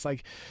like that. It's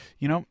like,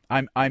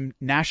 I'm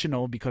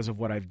national because of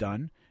what I've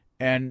done,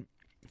 and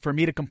for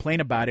me to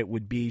complain about it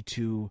would be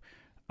to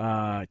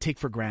take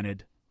for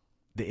granted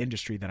the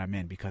industry that I'm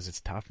in, because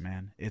it's tough,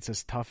 man.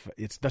 It's tough.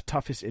 It's the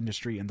toughest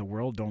industry in the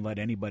world. Don't let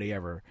anybody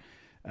ever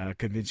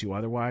convince you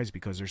otherwise,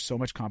 because there's so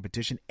much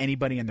competition.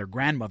 Anybody and their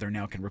grandmother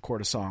now can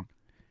record a song.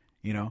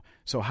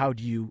 So how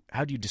do you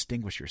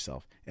distinguish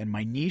yourself? And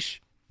my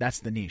niche, that's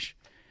the niche.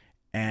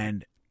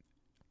 And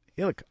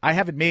look, I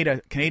haven't made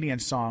a Canadian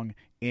song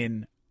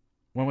in,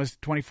 when was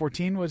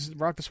 2014 was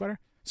Rock the Sweater?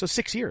 So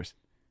 6 years.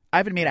 I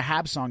haven't made a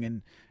Hab song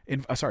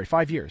in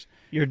 5 years.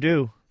 You're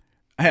due.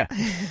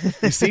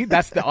 You see,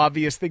 that's the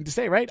obvious thing to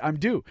say, right? I'm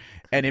due.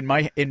 And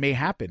it may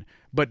happen.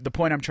 But the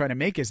point I'm trying to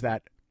make is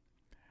that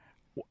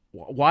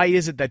why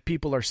is it that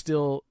people are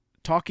still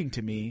talking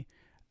to me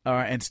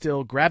and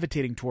still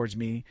gravitating towards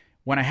me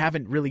when I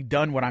haven't really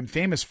done what I'm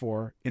famous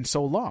for in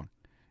so long?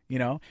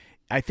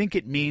 I think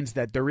it means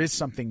that there is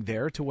something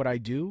there to what I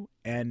do,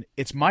 and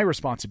it's my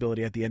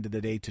responsibility at the end of the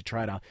day to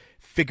try to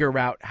figure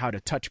out how to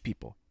touch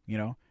people.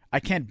 I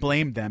can't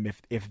blame them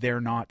if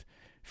they're not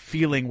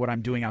feeling what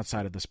I'm doing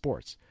outside of the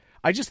sports.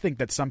 I just think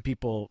that some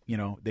people,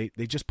 they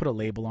just put a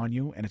label on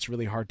you, and it's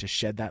really hard to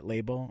shed that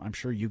label. I'm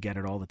sure you get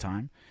it all the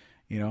time.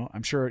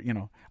 I'm sure,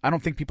 I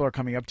don't think people are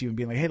coming up to you and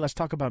being like, "Hey, let's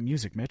talk about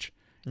music, Mitch."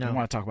 No. You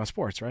want to talk about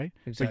sports, right?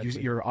 Exactly.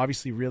 But you're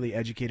obviously really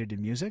educated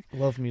in music.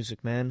 Love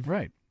music, man.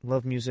 Right.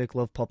 Love music,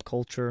 love pop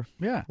culture.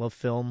 Yeah. Love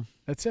film.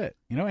 That's it.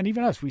 And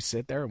even us, we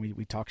sit there and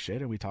we talk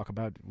shit and we talk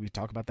about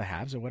the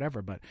haves or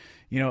whatever. But,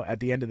 at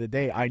the end of the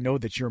day, I know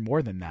that you're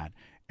more than that.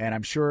 And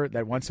I'm sure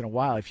that once in a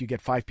while, if you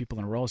get 5 people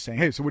in a row saying,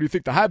 "Hey, so what do you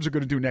think the Habs are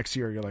going to do next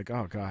year?" You're like,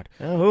 "Oh God,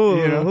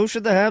 Who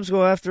should the Habs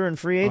go after in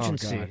free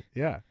agency?" Oh, God.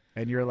 Yeah,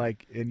 and you're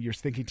like, and you're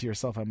thinking to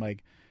yourself, "I'm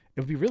like, it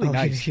would be really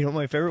nice." You know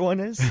what my favorite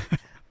one is?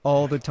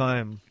 All the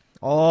time.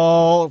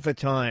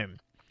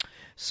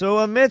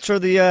 So, Mitch, are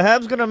the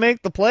Habs going to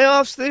make the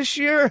playoffs this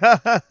year?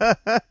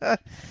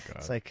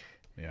 It's like,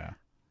 yeah.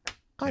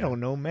 I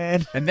don't know,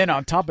 man. And then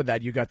on top of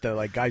that, you got the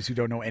guys who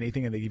don't know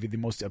anything, and they give you the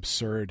most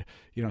absurd,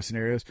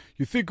 scenarios.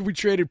 You think if we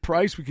traded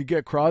Price, we could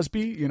get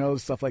Crosby,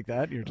 stuff like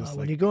that. You're just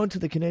when you go into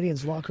the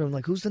Canadians locker room,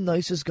 who's the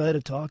nicest guy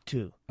to talk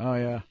to? Oh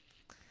yeah.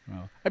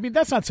 Well, I mean,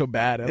 that's not so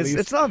bad. At least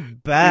it's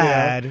not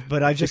bad,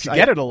 but I just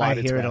get it a lot.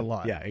 I hear it a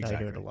lot. Yeah, exactly. I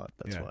hear it a lot.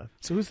 That's why.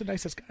 So who's the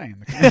nicest guy in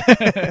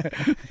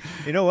the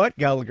You know what,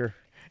 Gallagher.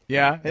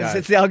 Yeah,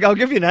 I'll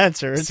give you an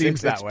answer.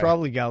 Seems that way. It's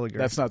probably Gallagher.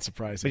 That's not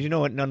surprising. But you know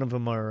what? None of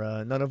them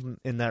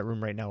in that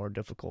room right now are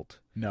difficult.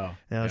 No.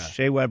 Now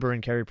Shea Weber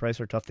and Carey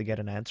Price are tough to get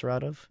an answer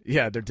out of.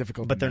 Yeah, they're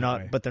difficult. But they're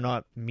not. But they're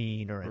not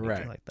mean or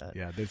anything like that.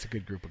 Yeah, there's a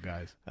good group of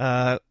guys.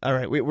 All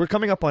right, we're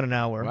coming up on an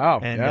hour.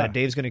 Wow. And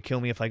Dave's going to kill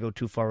me if I go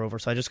too far over.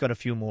 So I just got a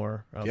few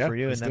more for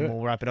you, and then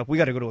we'll wrap it up. We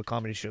got to go to a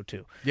comedy show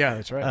too. Yeah,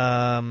 that's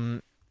right.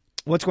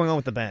 What's going on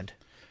with the band?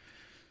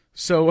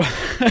 So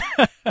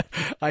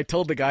I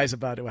told the guys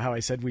about it, how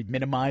I said we'd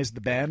minimize the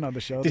band on the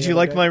show. Did you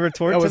like my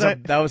retort to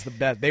that? That was the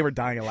best. They were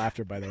dying of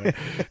laughter, by the way,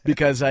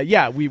 because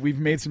we've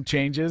made some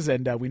changes,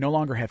 and we no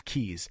longer have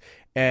keys,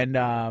 and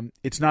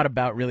it's not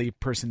about really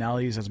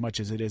personalities as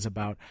much as it is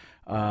about.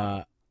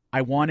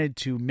 I wanted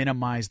to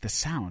minimize the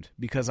sound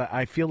because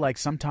I feel like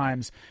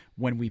sometimes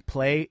when we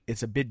play,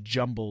 it's a bit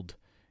jumbled.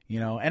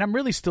 And I'm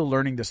really still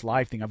learning this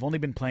live thing. I've only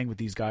been playing with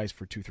these guys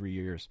for 2-3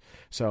 years.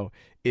 So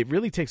it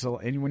really takes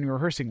and when you're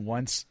rehearsing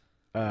once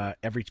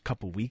every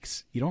couple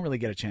weeks, you don't really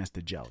get a chance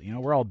to gel.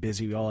 We're all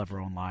busy. We all have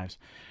our own lives.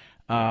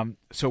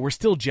 So we're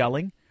still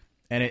gelling,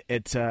 and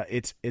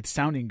it's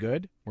sounding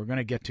good. We're going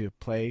to get to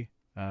play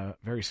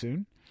very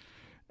soon.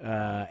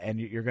 And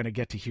you're going to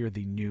get to hear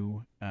the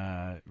new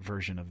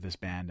version of this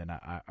band, and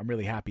I'm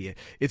really happy.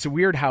 It's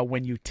weird how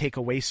when you take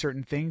away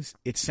certain things,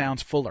 it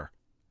sounds fuller.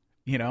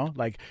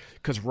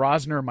 Because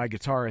Rosner, my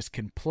guitarist,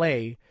 can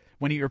play.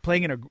 When you're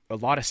playing in a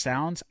lot of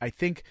sounds, I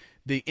think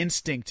the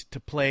instinct to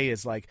play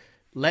is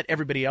let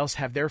everybody else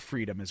have their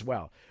freedom as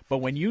well. But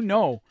when you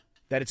know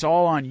that it's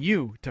all on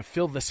you to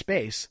fill the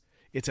space,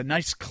 it's a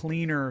nice,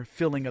 cleaner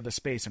filling of the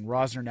space, and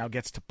Rosner now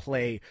gets to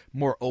play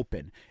more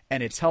open.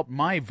 And it's helped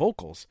my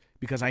vocals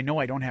because I know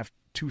I don't have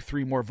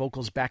 2-3 more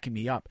vocals backing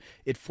me up.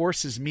 It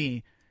forces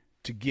me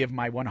to give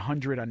my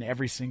 100 on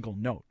every single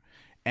note.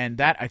 And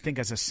that, I think,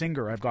 as a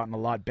singer, I've gotten a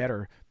lot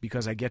better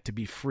because I get to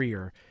be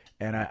freer,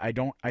 and I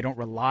don't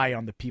rely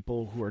on the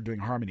people who are doing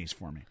harmonies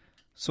for me.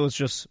 So it's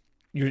just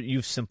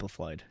you've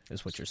simplified,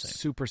 is what you're saying.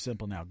 Super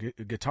simple now.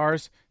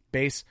 Guitars,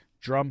 bass,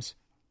 drums,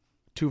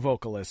 2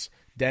 vocalists.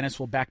 Dennis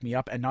will back me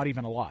up, and not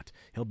even a lot.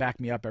 He'll back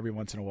me up every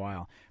once in a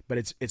while, but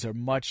it's a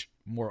much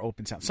more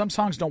open sound. Some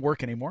songs don't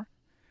work anymore.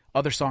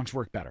 Other songs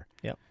work better.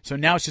 Yeah. So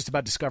now it's just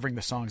about discovering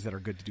the songs that are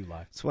good to do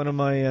live. It's one of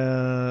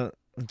my.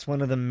 It's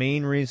one of the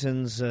main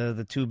reasons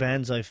the 2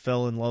 bands I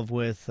fell in love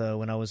with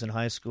when I was in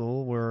high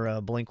school were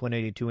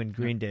Blink-182 and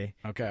Green Day.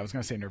 Okay, I was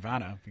going to say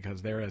Nirvana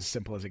because they're as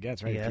simple as it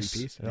gets, right? Yes.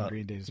 3-piece, and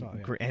Green Day as well.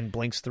 Yeah. And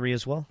Blink's 3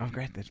 as well. Oh,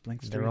 great! There's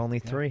Blink's 3. There are only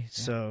 3, yeah.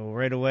 So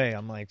right away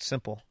I'm like,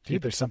 simple.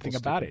 Dude, there's something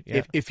about it.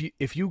 Yeah.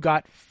 If you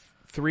got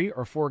 3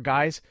 or 4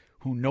 guys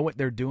who know what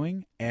they're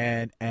doing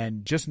and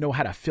just know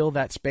how to fill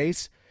that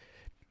space,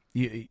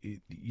 you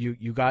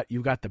got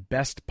the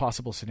best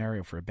possible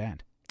scenario for a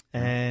band.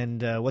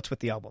 And what's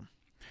with the album?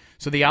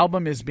 So the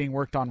album is being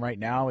worked on right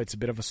now. It's a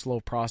bit of a slow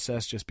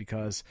process just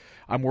because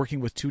I'm working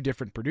with 2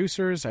 different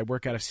producers. I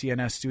work out of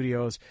CNS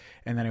Studios,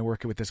 and then I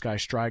work with this guy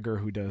Stryger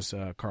who does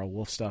Carl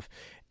Wolf stuff.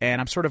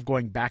 And I'm sort of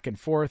going back and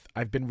forth.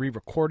 I've been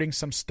re-recording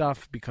some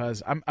stuff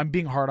because I'm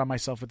being hard on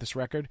myself with this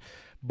record,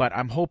 but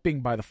I'm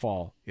hoping by the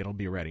fall it'll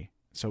be ready.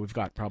 So we've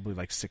got probably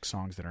 6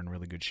 songs that are in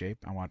really good shape.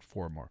 I want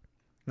 4 more.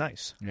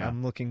 Nice. Yeah.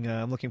 I'm looking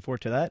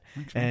forward to that.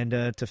 Thanks, and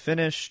to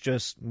finish,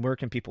 just where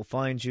can people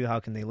find you? How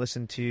can they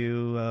listen to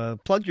you?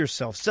 Plug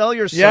yourself. Sell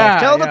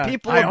yourself. Tell the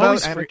people about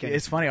Anakin.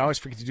 It's funny. I always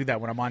forget to do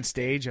that when I'm on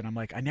stage, and I'm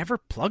like, I never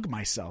plug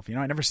myself.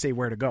 I never say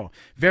where to go.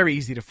 Very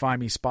easy to find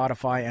me.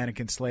 Spotify,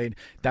 Anakin Slade.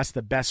 That's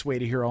the best way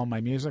to hear all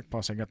my music.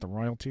 Plus, I got the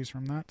royalties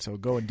from that, so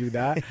go and do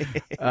that.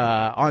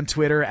 On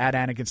Twitter, at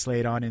Anakin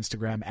Slade. On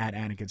Instagram, at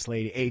Anakin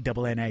Slade.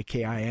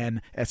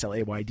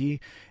 ANNIKINSLAYD.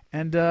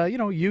 And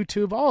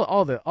YouTube,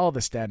 all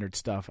the standard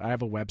stuff. I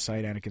have a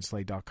website,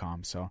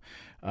 AnakinSlade.com. So,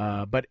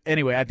 but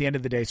anyway, at the end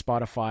of the day,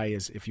 Spotify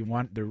is if you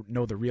want to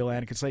know the real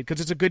Anakin Slade,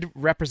 because it's a good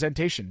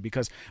representation.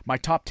 Because my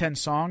top 10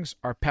 songs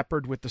are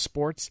peppered with the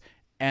sports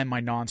and my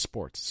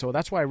non-sports. So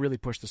that's why I really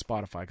push the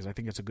Spotify, because I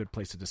think it's a good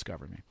place to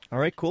discover me. All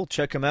right, cool.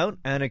 Check him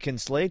out, Anakin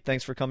Slade.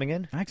 Thanks for coming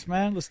in. Thanks,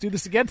 man. Let's do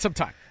this again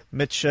sometime.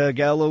 Mitch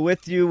Gallo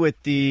with you with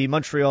the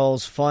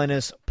Montreal's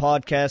Finest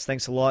podcast.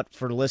 Thanks a lot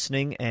for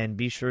listening, and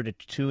be sure to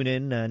tune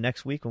in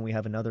next week when we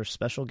have another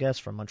special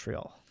guest from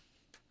Montreal.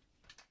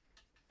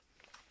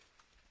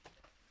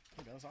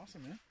 That was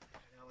awesome, man.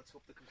 let's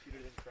hope the computer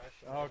didn't crash.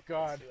 Oh,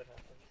 God. Let's see what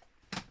happens.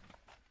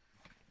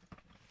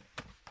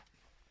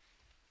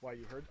 Why,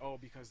 you heard? Oh,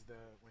 because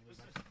when you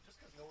Just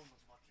because no one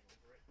was